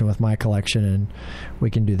collection with my collection, and we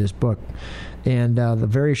can do this book. And the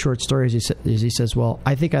very short story is he says, well,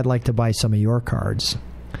 I think I'd like to buy some of your cards.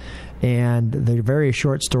 And the very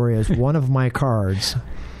short story is one of my cards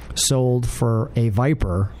sold for a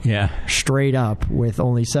Viper, straight up, with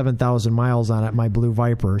only 7,000 miles on it, my blue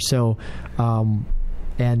Viper. So, and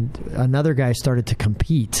another guy started to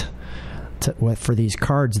compete for these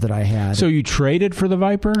cards that I had. So you traded for the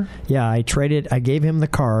Viper? Yeah, I traded. I gave him the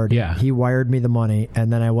card. Yeah. He wired me the money,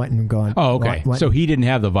 and then I went and gone. Oh, okay. So he didn't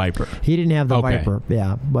have the Viper. He didn't have the Viper.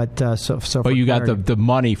 Yeah, but But you got the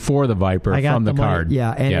money for the Viper from the card. Money,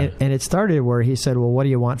 yeah, and it started where he said, "Well, what do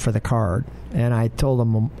you want for the card?" And I told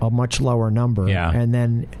him a much lower number. Yeah. And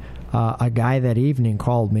then a guy that evening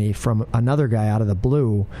called me from another guy out of the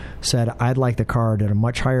blue, said, I'd like the card at a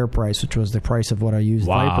much higher price, which was the price of what a used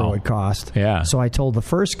Viper would cost. Yeah. So I told the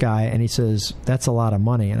first guy, and he says, that's a lot of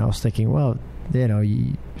money. And I was thinking, well,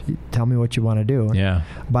 you tell me what you want to do. Yeah.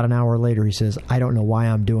 About an hour later, he says, I don't know why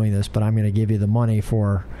I'm doing this, but I'm going to give you the money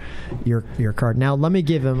for your card. Now, let me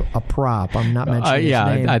give him a prop. I'm not mentioning his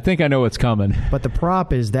name. I think I know what's coming. But the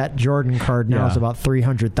prop is that Jordan card now is about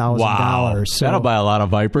 $300,000. Wow. So, that'll buy a lot of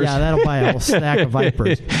Vipers. Yeah, that'll buy a whole stack of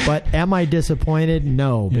Vipers. But am I disappointed?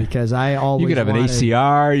 No, because I always You could have an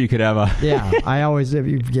ACR. You could have a... Yeah, I always, if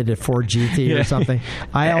you get a Ford GT or something,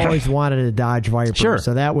 I always wanted a Dodge Viper. Sure.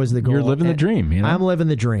 So that was the goal. You're living the dream. I'm living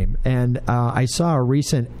the dream. And I saw a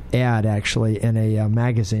recent ad, actually, in a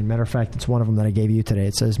magazine. Matter of fact, it's one of them that I gave you today.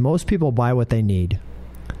 It says, most people buy what they need.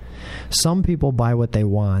 Some people buy what they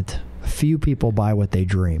want. Few people buy what they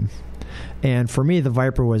dream. And for me, the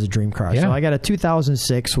Viper was a dream car. Yeah. So I got a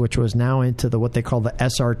 2006, which was now into what they call the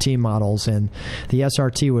SRT models. And the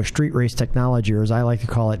SRT was street race technology, or as I like to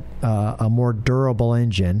call it, a more durable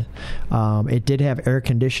engine. It did have air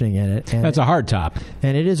conditioning in it. And that's a hard top.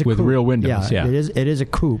 And it is a with coupe. real windows. Yeah. It is a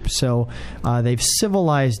coupe. So they've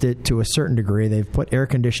civilized it to a certain degree. They've put air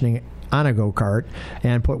conditioning on a go-kart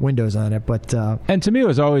and put windows on it. But and to me, it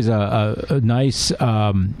was always a nice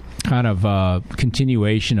kind of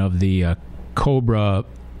continuation of the Cobra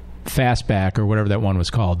Fastback, or whatever that one was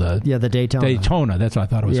called. The Daytona. That's what I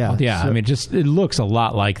thought it was called. Yeah, so, I mean, just it looks a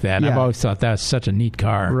lot like that. I've always thought that's such a neat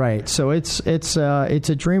car. Right. So it's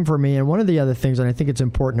a dream for me. And one of the other things, and I think it's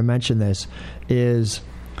important to mention this, is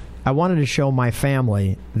I wanted to show my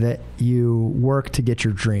family that you work to get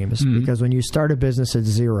your dreams. Mm-hmm. Because when you start a business at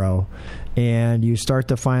zero and you start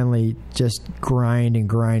to finally just grind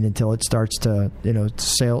until it starts to,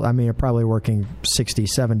 sale. I mean, you're probably working 60,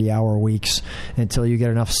 70-hour weeks until you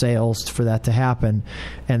get enough sales for that to happen.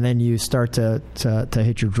 And then you start to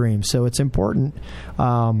hit your dreams. So it's important.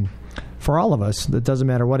 for all of us, it doesn't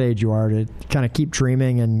matter what age you are, to kind of keep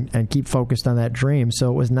dreaming and keep focused on that dream. So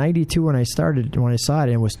it was 92 when I saw it, and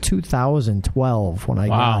it was 2012 when I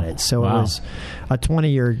got it. So it was a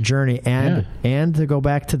 20-year journey, and to go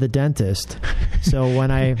back to the dentist. So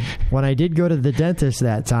when I did go to the dentist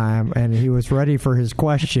that time, and he was ready for his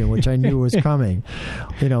question, which I knew was coming,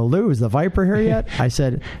 Lou, is the Viper here yet? I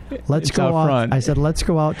said, let's go out front. I said, let's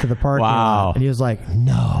go out to the parking lot. And he was like,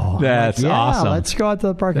 no. That's awesome. Let's go out to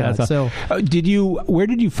the parking lot. So, where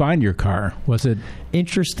did you find your car? Was it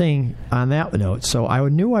interesting on that note? So I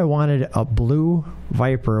knew I wanted a blue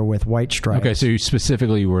Viper with white stripes. Okay, so you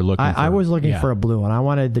specifically were looking I was looking for a blue one. I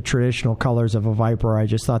wanted the traditional colors of a Viper. I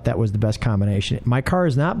just thought that was the best combination. My car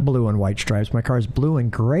is not blue and white stripes. My car is blue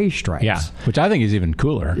and gray stripes. Yeah, which I think is even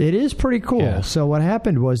cooler. It is pretty cool. Yeah. So what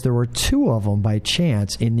happened was there were two of them by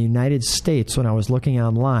chance in the United States when I was looking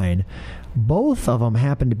online. Both of them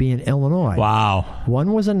happened to be in Illinois. Wow.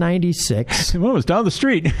 One was a 96. One was down the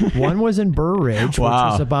street. One was in Burr Ridge, which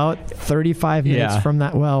was about 35 minutes from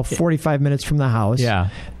that. Well, 45 minutes from the house. Yeah.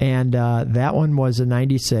 And that one was a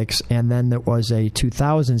 96. And then there was a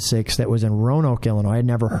 2006 that was in Roanoke, Illinois. I'd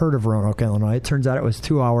never heard of Roanoke, Illinois. It turns out it was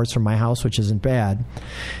 2 hours from my house, which isn't bad.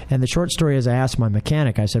 And the short story is I asked my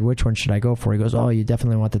mechanic, I said, which one should I go for? He goes, oh, you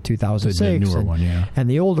definitely want the 2006. The newer one, yeah. And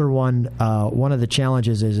the older one, one of the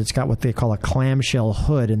challenges is it's got what they call a clamshell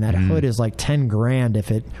hood, and that hood is like $10,000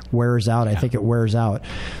 if it wears out. I think it wears out.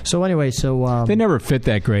 So anyway, they never fit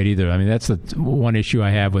that great either. I mean, that's the one issue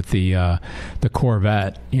I have with the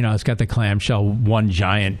Corvette. It's got the clamshell, one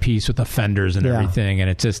giant piece with the fenders and everything, and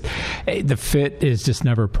it's just the fit is just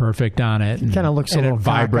never perfect on it. It kind of looks a little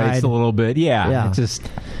vibrates cockeyed. a little bit. Yeah, it's just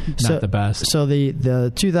not the best. So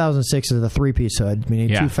the 2006 is a 3-piece hood,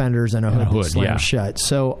 meaning two fenders and a hood that slams shut.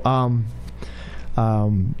 So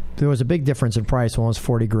there was a big difference in price. One was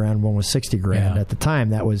 $40,000, one was $60,000. Yeah. At the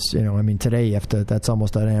time, that was, today you have to. That's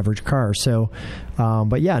almost an average car. So, I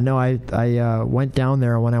went down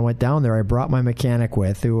there. And when I went down there, I brought my mechanic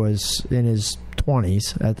with, who was in his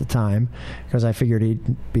 20s at the time, because I figured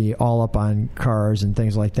he'd be all up on cars and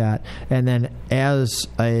things like that. And then as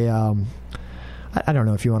a I don't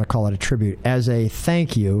know if you want to call it a tribute, as a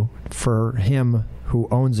thank you for him who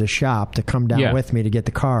owns a shop to come down with me to get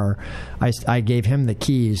the car, I gave him the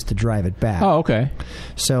keys to drive it back. Oh, okay.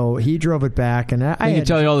 So he drove it back, and I can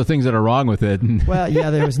tell you all the things that are wrong with it. Well,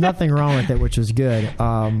 there was nothing wrong with it, which was good.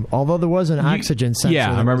 Although there was an oxygen sensor.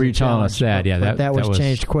 Yeah, I remember you telling us that. Yeah, that was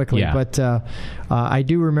changed quickly. Yeah. But I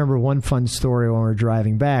do remember one fun story when we were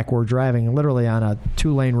driving back. We're driving literally on a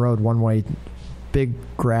 2-lane road, one-way, big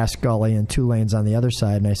grass gully and 2 lanes on the other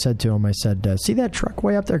side. And I said to him, see that truck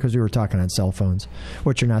way up there? Because we were talking on cell phones,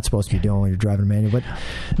 which you're not supposed to be doing when you're driving a manual. But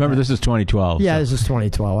remember, this is 2012. Yeah, this is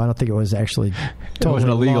 2012. I don't think it was actually totally it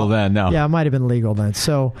wasn't illegal then, no. Yeah, it might have been legal then.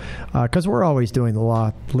 So, because we're always doing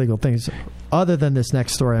the legal things, other than this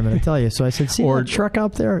next story I'm going to tell you. So I said, see that truck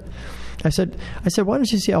out there? I said, why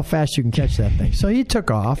don't you see how fast you can catch that thing? So he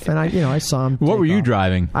took off, and I saw him. What were you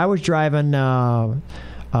driving? I was driving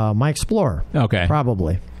my Explorer. Okay.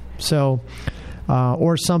 Probably. So,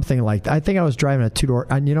 or something like that. I think I was driving a 2-door.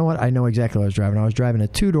 And you know what? I know exactly what I was driving. I was driving my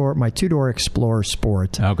 2-door Explorer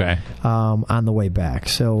Sport. Okay. On the way back.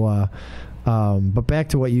 So, but back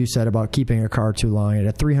to what you said about keeping a car too long. It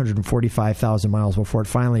had 345,000 miles before it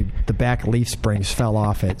finally, the back leaf springs fell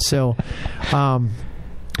off it. So,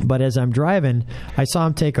 but as I'm driving, I saw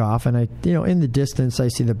him take off, and in the distance, I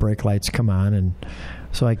see the brake lights come on, and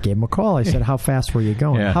so I gave him a call. I said, how fast were you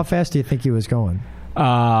going? Yeah. How fast do you think he was going?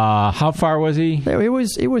 How far was he? It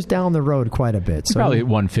was down the road quite a bit. So probably at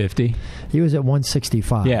 150. He was at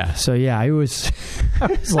 165. Yeah. So yeah, he was. I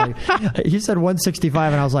was like, he said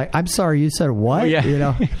 165, and I was like, I'm sorry, you said what? Yeah.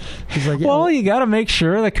 He's like, well, you got to make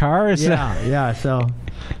sure the car is. Yeah.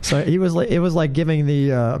 So he was like, it was like giving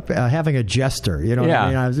the having a jester. You know what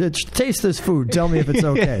I mean? Taste this food. Tell me if it's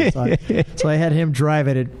okay. So I had him drive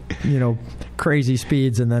it at crazy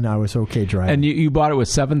speeds, and then I was okay driving. And you bought it with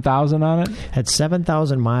 7,000 on it? Had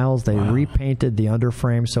 7,000 miles. They repainted the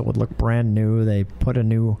underframe so it would look brand new. They put a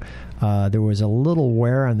new. There was a little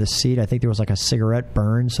wear on the seat. I think there was like a cigarette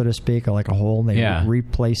burn, so to speak, or like a hole. And they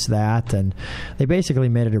replaced that, and they basically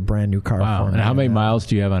made it a brand new car for me. And how many miles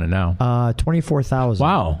do you have on it now? 24,000.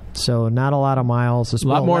 Wow. So not a lot of miles. A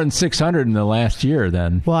lot more than 600 in the last year,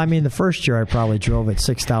 then. Well, I mean, the first year I probably drove at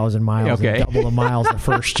 6,000 miles. Okay. And double the miles the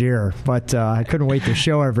first year. But I couldn't wait to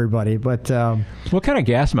show everybody. But what kind of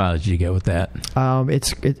gas mileage do you get with that?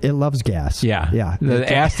 It loves gas. Yeah.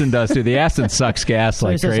 The Aston does too. The Aston sucks gas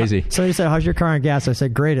like crazy. So he said, "How's your car on gas?" I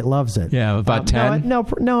said, "Great, it loves it." Yeah, about 10.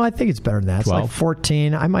 No, I think it's better than that. It's 12? like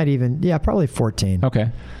 14. I might even probably 14.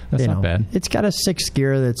 Okay. That's not bad. It's got a 6th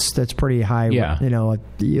gear that's pretty high. Yeah.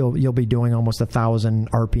 You'll be doing almost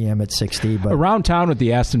 1,000 RPM at 60. But around town with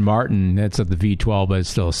the Aston Martin, that's at the V12, but it's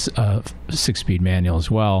still a 6-speed manual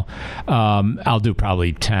as well. I'll do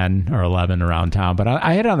probably 10 or 11 around town. But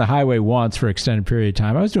I had it on the highway once for an extended period of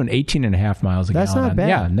time. I was doing 18.5 miles a gallon. That's not bad.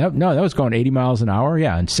 Yeah, no, that was going 80 miles an hour.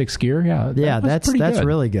 Yeah, in 6th gear. Yeah, that's good.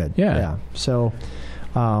 really good. Yeah. So.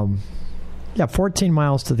 14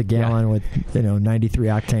 miles to the gallon with 93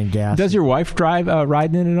 octane gas. Does your wife drive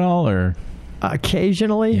riding it at all, or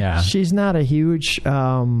occasionally? Yeah, she's not a huge.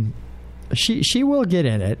 She will get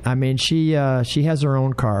in it. I mean, she has her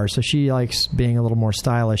own car, so she likes being a little more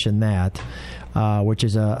stylish in that. Which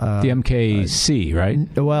is the MKC, right?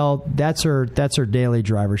 Well, that's her daily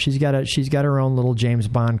driver. She's got her own little James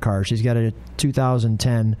Bond car. She's got a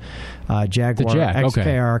 2010 Jaguar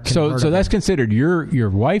XKR. So that's considered your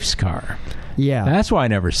wife's car. Yeah, that's why I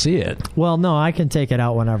never see it. Well, no, I can take it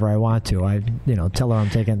out whenever I want to. I tell her I'm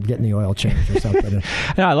getting the oil change or something.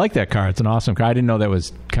 Yeah, I like that car. It's an awesome car. I didn't know that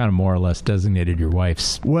was kind of more or less designated your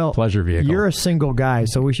wife's pleasure vehicle. You're a single guy,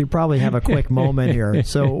 so we should probably have a quick moment here.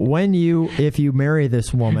 So if you marry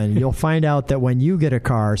this woman, you'll find out that when you get a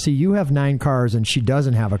car, see, you have 9 cars and she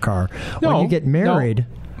doesn't have a car. When you get married.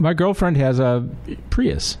 No. My girlfriend has a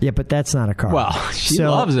Prius. Yeah, but that's not a car. Well, she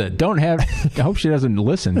loves it. I hope she doesn't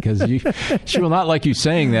listen, because she will not like you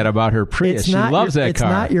saying that about her Prius. She loves that car. It's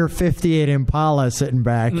not your 58 Impala sitting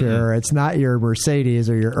back here. It's not your Mercedes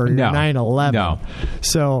or your 911. No.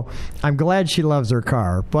 So I'm glad she loves her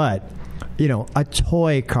car, but a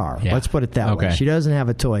toy car. Yeah. Let's put it that way. She doesn't have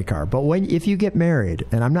a toy car. But if you get married,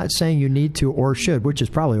 and I'm not saying you need to or should, which is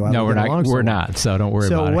probably why we're not. So don't worry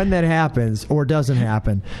about it. So when that happens or doesn't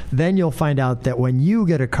happen, then you'll find out that when you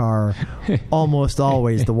get a car, almost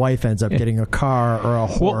always the wife ends up getting a car or a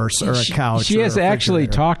horse or a couch. She has actually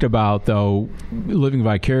talked about, though, living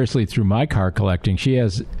vicariously through my car collecting. She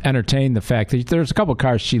has entertained the fact that there's a couple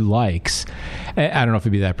cars she likes. I don't know if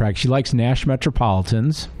it'd be that practical. She likes Nash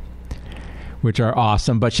Metropolitans, which are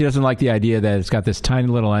awesome, but she doesn't like the idea that it's got this tiny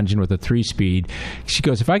little engine with a 3-speed. She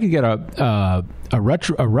goes, if I could get a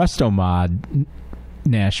Resto Mod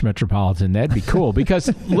Nash Metropolitan, that'd be cool.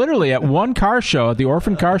 Because literally at one car show, at the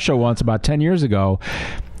Orphan Car Show once, about 10 years ago,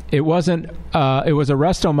 it was a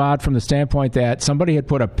Resto Mod from the standpoint that somebody had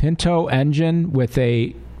put a Pinto engine with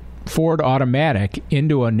a Ford automatic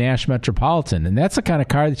into a Nash Metropolitan, and that's the kind of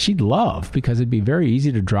car that she'd love because it'd be very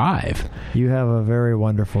easy to drive. You have a very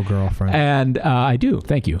wonderful girlfriend. And I do.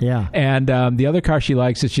 Thank you. Yeah. And the other car she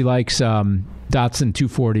likes Datsun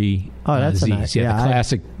 240 that's Zs. nice.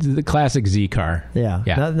 The classic Z car. Yeah.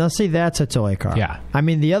 Now see, that's a toy car. Yeah. I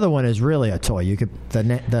mean, the other one is really a toy. You could the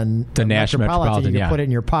Nash Metropolitan. You could put it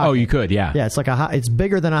in your pocket. Oh, you could. Yeah. Yeah. It's like it's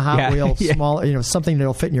bigger than a Hot Wheel, small. Something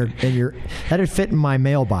that'll fit in your that'd fit in my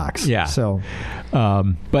mailbox. Yeah. So,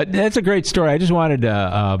 but that's a great story. I just wanted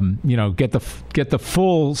to get the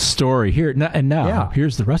full story here. And now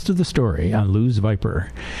here's the rest of the story on Lou's Viper,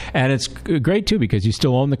 and it's great too because you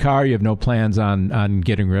still own the car. You have no plans on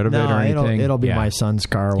getting rid of it or anything. It'll be my son's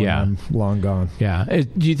car when I'm long gone. Yeah.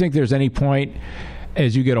 Do you think there's any point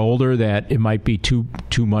as you get older that it might be too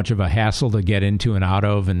much of a hassle to get into and out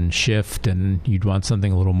of and shift, and you'd want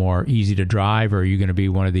something a little more easy to drive? Or are you going to be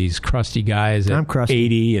one of these crusty guys at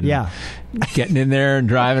 80 and getting in there and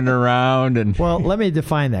driving around? And well, let me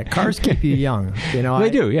define that. Cars keep you young. They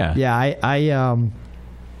do. Yeah. Yeah. I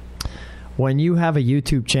when you have a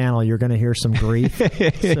YouTube channel, you're going to hear some grief.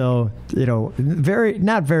 So,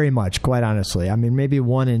 not very much, quite honestly. I mean, maybe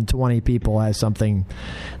 1 in 20 people has something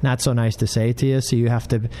not so nice to say to you. So you have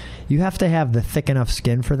to have the thick enough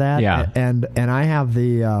skin for that. Yeah. And I have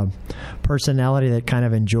the personality that kind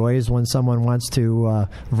of enjoys when someone wants to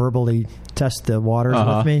verbally test the waters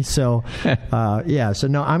with me. So, So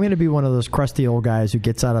no, I'm going to be one of those crusty old guys who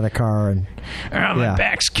gets out of the car and my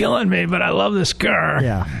back's killing me, but I love this car.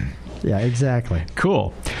 Yeah. Yeah, exactly.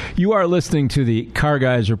 Cool. You are listening to the Car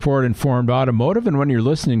Guys Report Informed Automotive, and when you're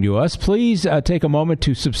listening to us, please take a moment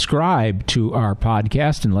to subscribe to our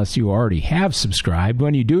podcast, unless you already have subscribed.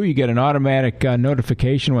 When you do, you get an automatic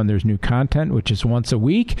notification when there's new content, which is once a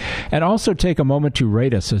week, and also take a moment to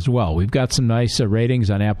rate us as well. We've got some nice ratings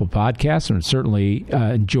on Apple Podcasts, and certainly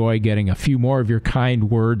enjoy getting a few more of your kind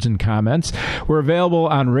words and comments. We're available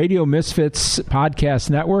on Radio Misfits Podcast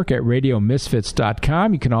Network at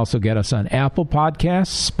radiomisfits.com. You can also get get us on Apple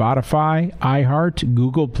Podcasts, Spotify, iHeart,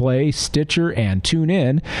 Google Play, Stitcher, and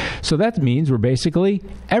TuneIn. So that means we're basically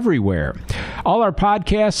everywhere. All our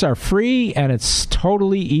podcasts are free, and it's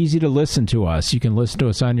totally easy to listen to us. You can listen to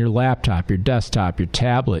us on your laptop, your desktop, your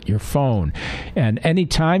tablet, your phone. And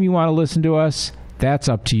anytime you want to listen to us, that's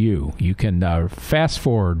up to you. You can fast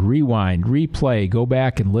forward, rewind, replay, go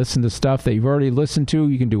back and listen to stuff that you've already listened to.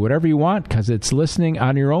 You can do whatever you want because it's listening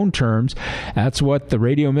on your own terms. That's what the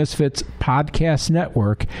Radio Misfits Podcast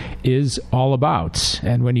Network is all about.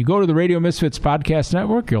 And when you go to the Radio Misfits Podcast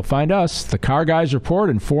Network, you'll find us, the Car Guys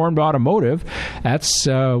Report, Informed Automotive. That's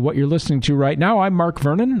what you're listening to right now. I'm Mark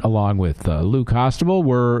Vernon, along with Lou Costable.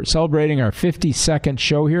 We're celebrating our 52nd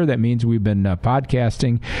show here. That means we've been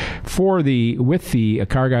podcasting with the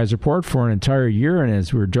Car Guys Report for an entire year, and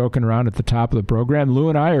as we were joking around at the top of the program, Lou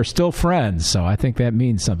and I are still friends, so I think that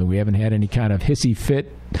means something. We haven't had any kind of hissy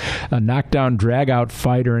fit, a knockdown, drag-out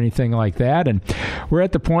fight or anything like that, and we're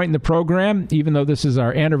at the point in the program, even though this is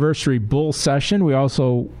our anniversary bull session, we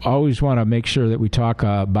also always want to make sure that we talk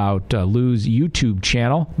about Lou's YouTube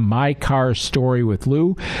channel, My Car Story with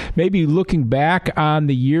Lou. Maybe looking back on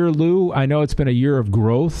the year, Lou, I know it's been a year of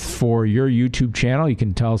growth for your YouTube channel. You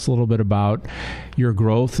can tell us a little bit about your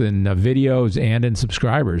growth in videos and in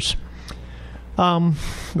subscribers. Well,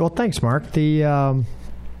 thanks, Mark. The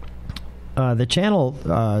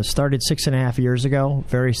channel started 6.5 years ago,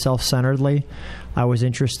 very self-centeredly. I was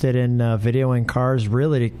interested in videoing cars.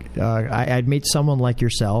 Really, I'd meet someone like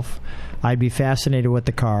yourself. I'd be fascinated with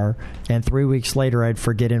the car, and 3 weeks later, I'd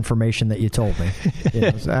forget information that you told me.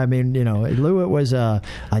 Lou, it was a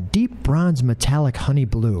deep bronze metallic honey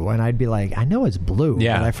blue, and I'd be like, I know it's blue, but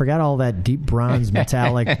I forgot all that deep bronze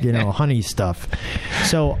metallic, honey stuff.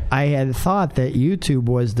 So I had thought that YouTube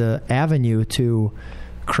was the avenue to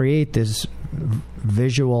create this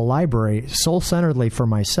visual library soul-centeredly for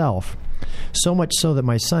myself. So much so that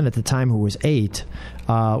my son at the time, who was 8,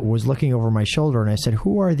 was looking over my shoulder, and I said,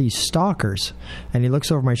 "Who are these stalkers?" And he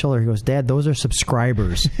looks over my shoulder. He goes, "Dad, those are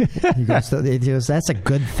subscribers." He goes, "That's a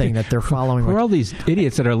good thing that they're following." Who are all these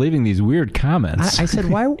idiots that are leaving these weird comments? I said,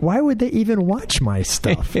 "Why would they even watch my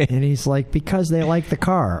stuff?" And he's like, "Because they like the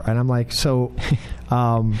car." And I'm like, "So."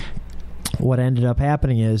 What ended up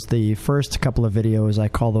happening is the first couple of videos, I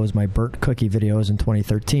call those my burnt cookie videos in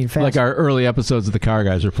 2013. Like our early episodes of the Car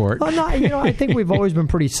Guys Report. Well, no, I think we've always been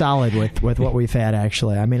pretty solid with what we've had,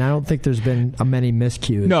 actually. I mean, I don't think there's been many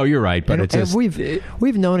miscues. No, you're right, but it's just...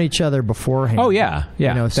 We've known each other beforehand. Oh, yeah.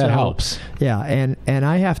 That helps. Yeah, and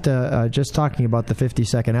I have to, just talking about the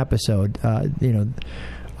 52nd episode,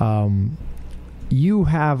 you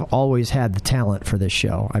have always had the talent for this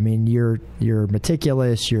show. I mean, you're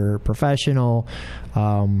meticulous, you're professional.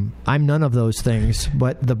 I'm none of those things,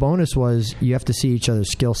 but the bonus was you have to see each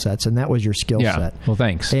other's skill sets, and that was your skill set. Well,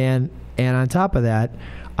 thanks. And on top of that,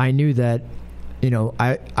 I knew that,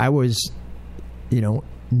 I was,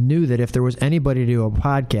 knew that if there was anybody to do a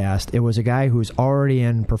podcast, it was a guy who's already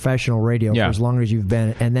in professional radio for as long as you've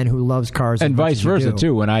been, and then who loves cars and vice versa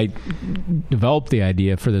too. When I developed the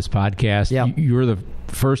idea for this podcast, you were the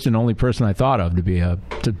first and only person I thought of to be a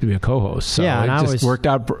co-host. So it just worked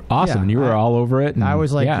out awesome, and you were all over it. And I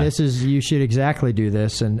was like, you should exactly do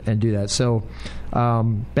this and do that. So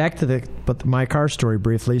back to my car story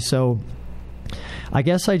briefly. So I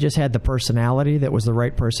guess I just had the personality that was the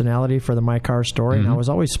right personality for the My Car Story. Mm-hmm. And I was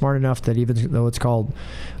always smart enough that even though it's called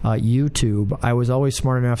YouTube, I was always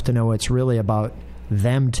smart enough to know it's really about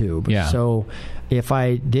ThemTube. Yeah. So if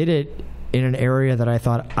I did it in an area that I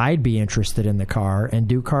thought I'd be interested in the car and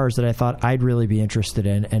do cars that I thought I'd really be interested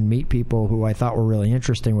in and meet people who I thought were really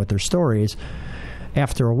interesting with their stories,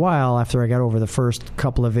 after a while, after I got over the first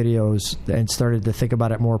couple of videos and started to think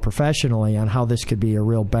about it more professionally on how this could be a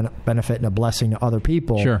real benefit and a blessing to other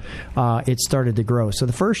people, it started to grow. So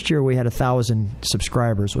the first year we had 1,000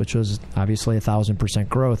 subscribers, which was obviously 1,000%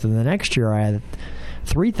 growth. And the next year I had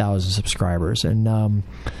 3,000 subscribers, and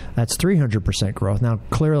that's 300% growth. Now,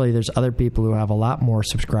 clearly, there's other people who have a lot more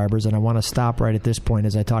subscribers, and I want to stop right at this point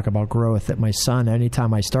as I talk about growth, that my son,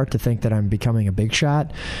 anytime I start to think that I'm becoming a big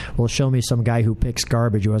shot, will show me some guy who picks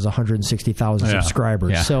garbage who has 160,000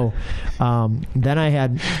 subscribers. Yeah. So then I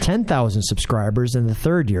had 10,000 subscribers in the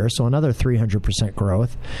third year, so another 300%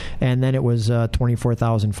 growth, and then it was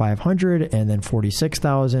 24,500, and then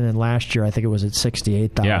 46,000, and last year I think it was at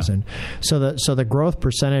 68,000. Yeah. So the growth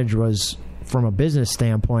percentage was from a business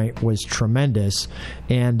standpoint was tremendous.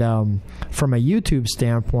 And from a YouTube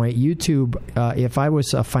standpoint, YouTube, if I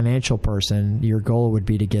was a financial person, your goal would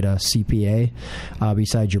be to get a CPA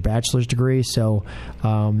besides your bachelor's degree. So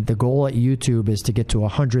the goal at YouTube is to get to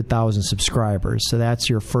 100,000 subscribers. So that's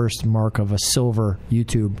your first mark of a silver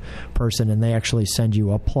YouTube person, and they actually send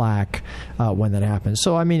you a plaque when that happens.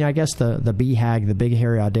 So, I mean, I guess the BHAG, the big,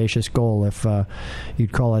 hairy, audacious goal, if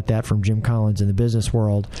you'd call it that from Jim Collins in the business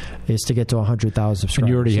world, is to get to 100,000 subscribers. And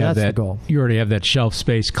you already have that's that the goal. You already have that shelf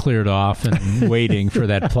space cleared off and waiting for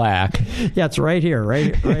that plaque. Yeah, it's right here,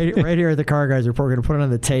 right here at the Car Guys Report. We're going to put it on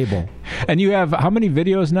the table. And you have how many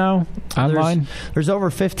videos now online? There's over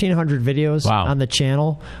 1,500 videos on the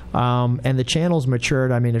channel, and the channel's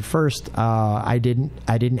matured. I mean, at first I didn't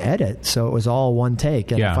edit, so it was all one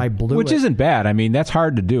take. And if I blew which isn't bad. I mean, that's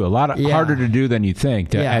hard to do. A lot harder to do than you think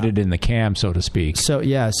to edit in the cam, so to speak. So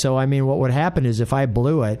I mean, what would happen is if I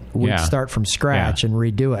blew it, we'd start from scratch and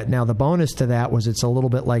redo it. Now, the bonus to that was it's a little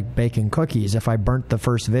bit like baking cookies. If I burnt the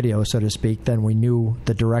first video, so to speak, then we knew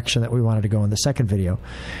the direction that we wanted to go in the second video.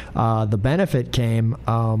 The benefit came,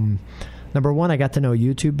 number one, I got to know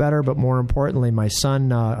YouTube better, but more importantly, my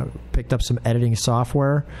son picked up some editing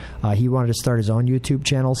software. He wanted to start his own YouTube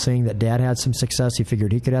channel, seeing that Dad had some success. He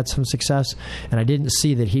figured he could have some success, and I didn't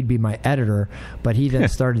see that he'd be my editor, but he then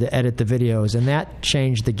started to edit the videos, and that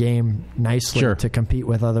changed the game nicely to compete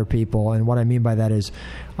with other people. And what I mean by that is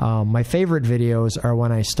my favorite videos are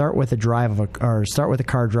when I start with start with a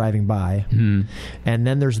car driving by, and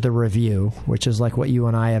then there's the review, which is like what you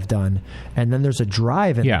and I have done, and then there's a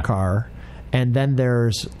drive in the car. And then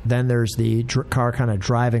there's the car kind of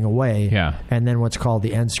driving away, and then what's called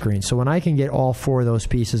the end screen. So when I can get all four of those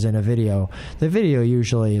pieces in a video, the video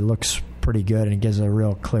usually looks pretty good and gives a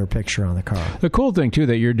real clear picture on the car. The cool thing too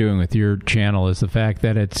that you're doing with your channel is the fact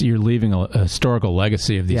that you're leaving a historical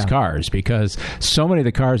legacy of these cars, because so many of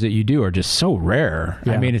the cars that you do are just so rare.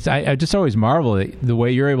 I mean, I just always marvel at the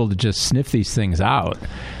way you're able to just sniff these things out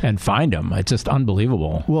and find them. It's just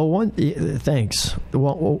unbelievable. Well, thanks.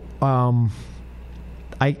 Well,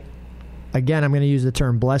 Again, I'm going to use the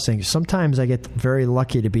term blessing. Sometimes I get very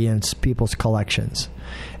lucky to be in people's collections.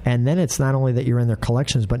 And then it's not only that you're in their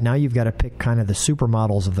collections, but now you've got to pick kind of the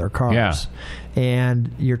supermodels of their cars. Yeah.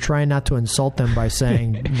 And you're trying not to insult them by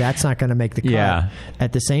saying, that's not going to make the car. Yeah.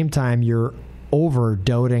 At the same time, you're over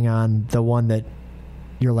doting on the one that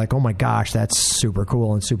you're like, oh my gosh, that's super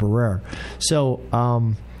cool and super rare. So,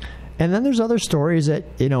 and then there's other stories that,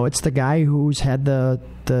 it's the guy who's had the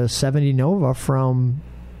 70 Nova from...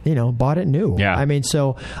 bought it new. Yeah. I mean,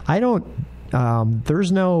 so I don't,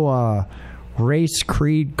 there's no race,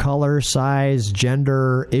 creed, color, size,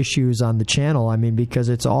 gender issues on the channel. I mean, because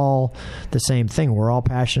it's all the same thing. We're all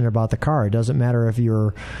passionate about the car. It doesn't matter if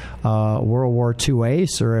you're World War II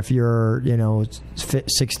ace or if you're,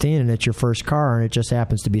 16 and it's your first car and it just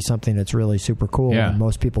happens to be something that's really super cool. Yeah. And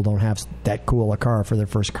most people don't have that cool a car for their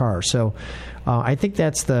first car. So I think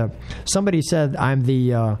that's somebody said I'm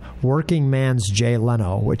the working man's Jay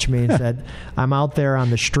Leno, which means that I'm out there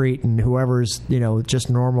on the street and whoever's,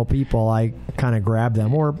 just normal people, I kind of grab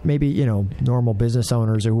them, or maybe, normal business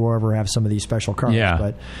owners or whoever have some of these special cars. Yeah.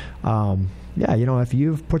 But, if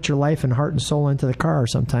you've put your life and heart and soul into the car,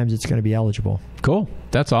 sometimes it's going to be eligible. Cool.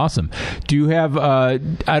 That's awesome. Do you have, I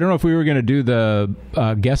don't know if we were going to do the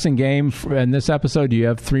guessing game in this episode. Do you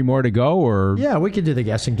have 3 more to go? Or yeah, we could do the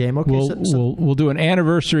guessing game. Okay, we'll do an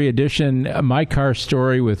anniversary edition My Car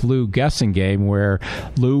Story with Lou guessing game, where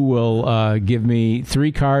Lou will give me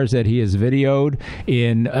 3 cars that he has videoed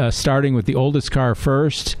in, starting with the oldest car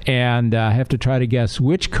first, and I have to try to guess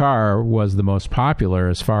which car was the most popular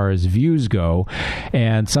as far as views go.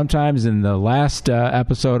 And sometimes in the last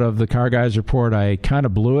episode of the Car Guys Report, I kind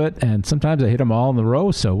of blew it, and sometimes I hit them all in the row,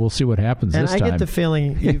 so we'll see what happens this time. And I get the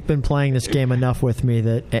feeling you've been playing this game enough with me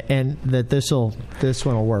that this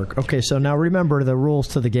one will work. Okay, so now remember the rules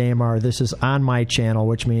to the game are this is on my channel,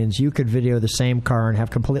 which means you could video the same car and have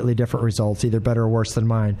completely different results, either better or worse than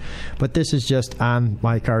mine. But this is just on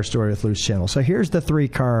My Car Story with Lou's channel. So here's the 3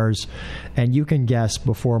 cars, and you can guess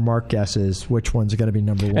before Mark guesses which one's going to be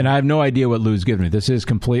number 1. And I have no idea what Lou's given me. This is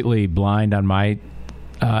completely blind on my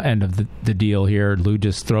end of the deal here. Lou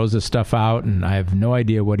just throws this stuff out, and I have no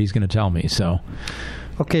idea what he's going to tell me. So,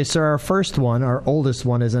 okay, so our first one, our oldest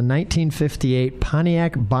one, is a 1958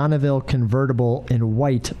 Pontiac Bonneville convertible in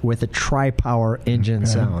white with a tri-power engine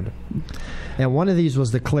sound. And one of these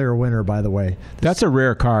was the clear winner, by the way. That's a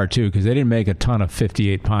rare car, too, because they didn't make a ton of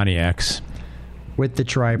 58 Pontiacs. With the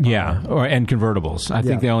tri-power. Yeah, and convertibles. I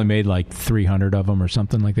think they only made like 300 of them or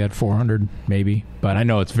something like that, 400 maybe. But I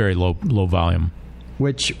know it's very low volume.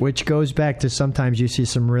 which goes back to sometimes you see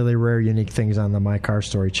some really rare, unique things on the My Car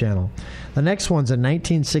Story channel. The next one's a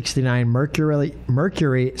 1969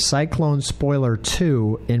 Mercury Cyclone Spoiler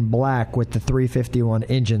 2 in black with the 351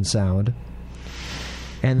 engine sound.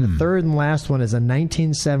 And the third and last one is a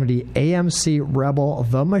 1970 AMC Rebel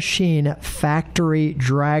The Machine factory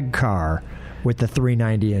drag car with the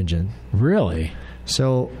 390 engine. Really?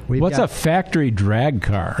 So what's a factory drag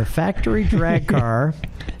car? The factory drag car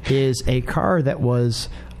is a car that was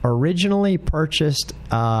originally purchased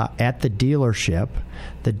at the dealership.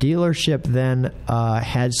 The dealership then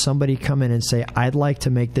had somebody come in and say, "I'd like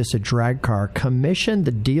to make this a drag car." Commissioned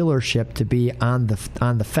the dealership to be on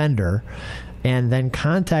the fender, and then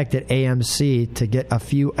contacted AMC to get a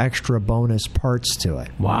few extra bonus parts to it.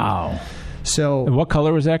 Wow. So, and what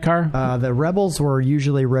color was that car? The Rebels were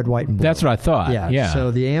usually red, white, and blue. That's what I thought. Yeah. So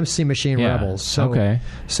the AMC Machine Rebels. So, okay.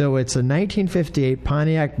 So it's a 1958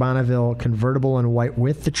 Pontiac Bonneville convertible in white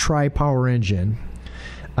with the tri-power engine.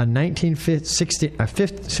 A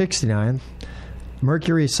 1969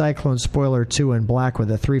 Mercury Cyclone Spoiler 2 in black with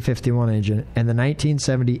a 351 engine, and the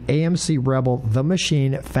 1970 AMC Rebel The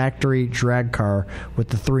Machine factory drag car with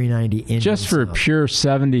the 390 engine. Just for pure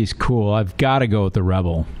 70s cool, I've got to go with the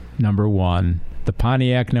Rebel number 1, the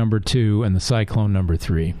Pontiac number 2, and the Cyclone number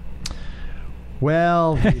 3.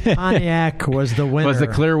 Well, the Pontiac was the winner. Was the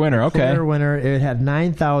clear winner, okay. Clear winner. It had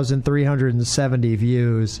 9,370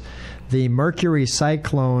 views. The Mercury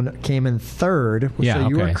Cyclone came in third, so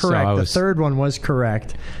you were correct. So the third one was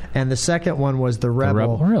correct, and the second one was the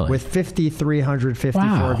Rebel, really? With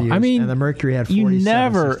 5,354 views. I mean, and the Mercury had you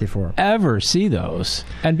 4,764. never ever see those,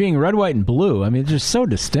 and being red, white, and blue. I mean, they're just so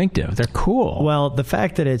distinctive. They're cool. Well, the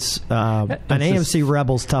fact that it's an AMC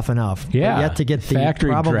Rebel's tough enough. Yeah, but yet to get the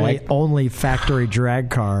factory probably drag. Only factory drag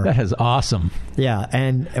car. That is awesome. Yeah,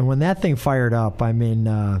 and when that thing fired up, I mean,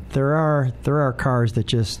 there are cars that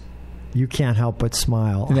just. You can't help but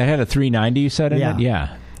smile. And that had a 390, you said, in it?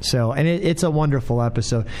 Yeah. So, and it's a wonderful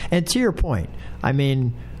episode. And to your point, I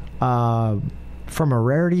mean, from a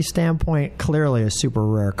rarity standpoint, clearly a super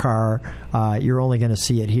rare car. You're only going to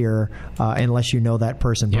see it here unless you know that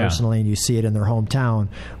person personally and you see it in their hometown.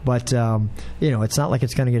 But, it's not like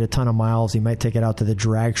it's going to get a ton of miles. You might take it out to the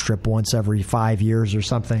drag strip once every 5 years or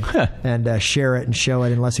something and share it and show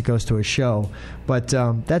it unless it goes to a show. But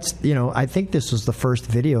that's, I think this was the first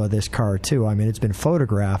video of this car, too. I mean, it's been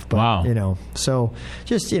photographed. But, wow. So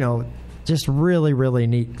just really, really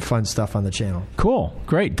neat, fun stuff on the channel. Cool.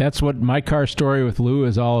 Great. That's what My Car Story with Lou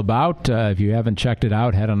is all about. If you haven't checked it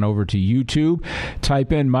out, head on over to YouTube.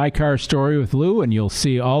 Type in My Car Story with Lou, and you'll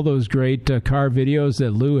see all those great car videos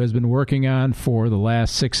that Lou has been working on for the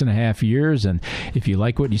last 6.5 years. And if you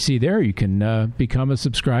like what you see there, you can become a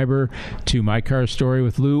subscriber to My Car Story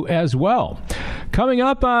with Lou as well. Coming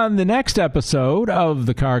up on the next episode of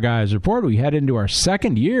the Car Guys Report, we head into our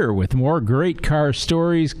second year with more great car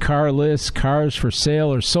stories, car lists, cars for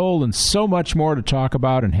sale or sold, and so much more to talk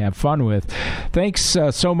about and have fun with. Thanks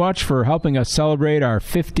so much for helping us celebrate our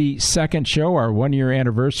 52nd show, our 1-year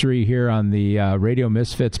anniversary here on the Radio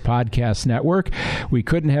Misfits Podcast Network. We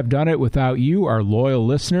couldn't have done it without you, our loyal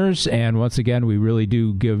listeners, and once again, we really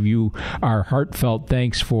do give you our heartfelt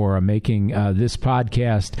thanks for making this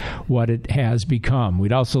podcast what it has become.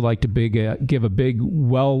 We'd also like to give a big,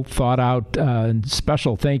 well-thought-out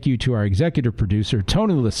special thank you to our executive producer,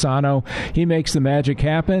 Tony Lasano. He makes the magic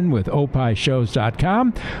happen with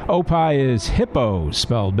opishows.com. Opie is hippo,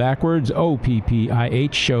 spelled backwards,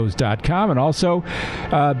 OPPIH shows.com. And also,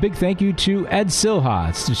 big thank you to Ed Silha.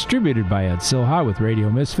 It's distributed by Ed Silha with Radio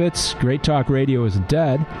Misfits. Great Talk Radio isn't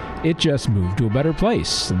dead. It just moved to a better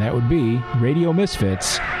place, and that would be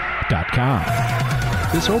radiomisfits.com.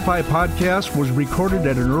 This Opie podcast was recorded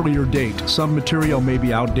at an earlier date. Some material may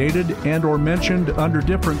be outdated and or mentioned under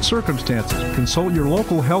different circumstances. Consult your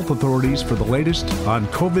local health authorities for the latest on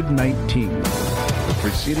COVID-19. The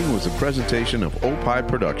preceding was a presentation of Opie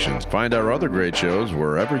Productions. Find our other great shows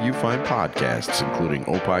wherever you find podcasts, including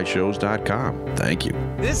opishows.com. Thank you.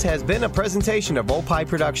 This has been a presentation of Opie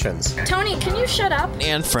Productions. Tony, can you shut up?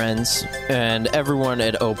 And friends, and everyone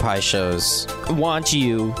at Opie Shows want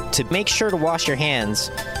you to make sure to wash your hands.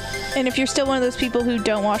 And if you're still one of those people who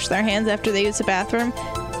don't wash their hands after they use the bathroom,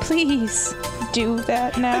 please do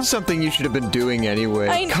that now. That's something you should have been doing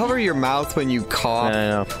anyway. Cover your mouth when you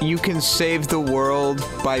cough. You can save the world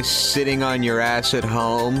by sitting on your ass at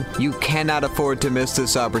home. You cannot afford to miss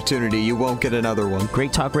this opportunity. You won't get another one.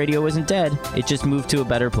 Great Talk Radio isn't dead. It just moved to a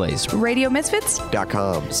better place.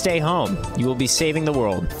 RadioMisfits.com. Stay home. You will be saving the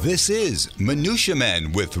world. This is Minutia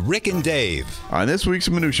Men with Rick and Dave. On this week's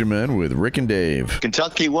Minutia Men with Rick and Dave.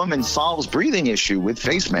 Kentucky woman solves breathing issue with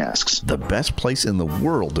face masks. The best place in the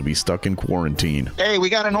world to be stuck in quarantine. Hey, we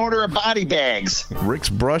got an order of body bags. Rick's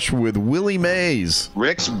brush with Willie Mays.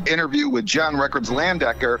 Rick's interview with John Records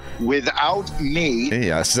Landecker without me.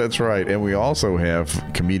 Yes, that's right. And we also have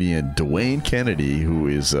comedian Dwayne Kennedy, who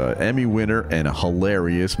is an Emmy winner and a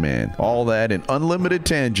hilarious man. All that and unlimited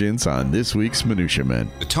tangents on this week's Minutia Men.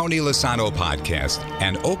 The Tony Lasano Podcast,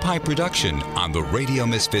 an Opie production on the Radio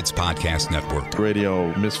Misfits Podcast Network.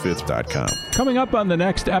 RadioMisfits.com. Coming up on the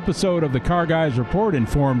next episode of the Car Guys Report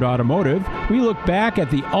Informed Automotive, we look back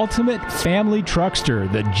at the ultimate family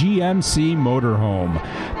truckster, the GMC Motorhome.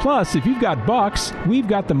 Plus, if you've got bucks, we've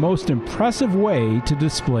got the most impressive way to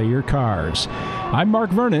display your cars. I'm Mark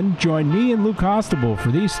Vernon. Join me and Lou Costable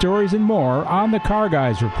for these stories and more on the Car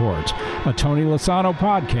Guys Report, a Tony Lasano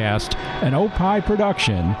podcast, an Opie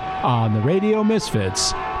production on the Radio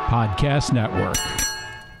Misfits Podcast Network.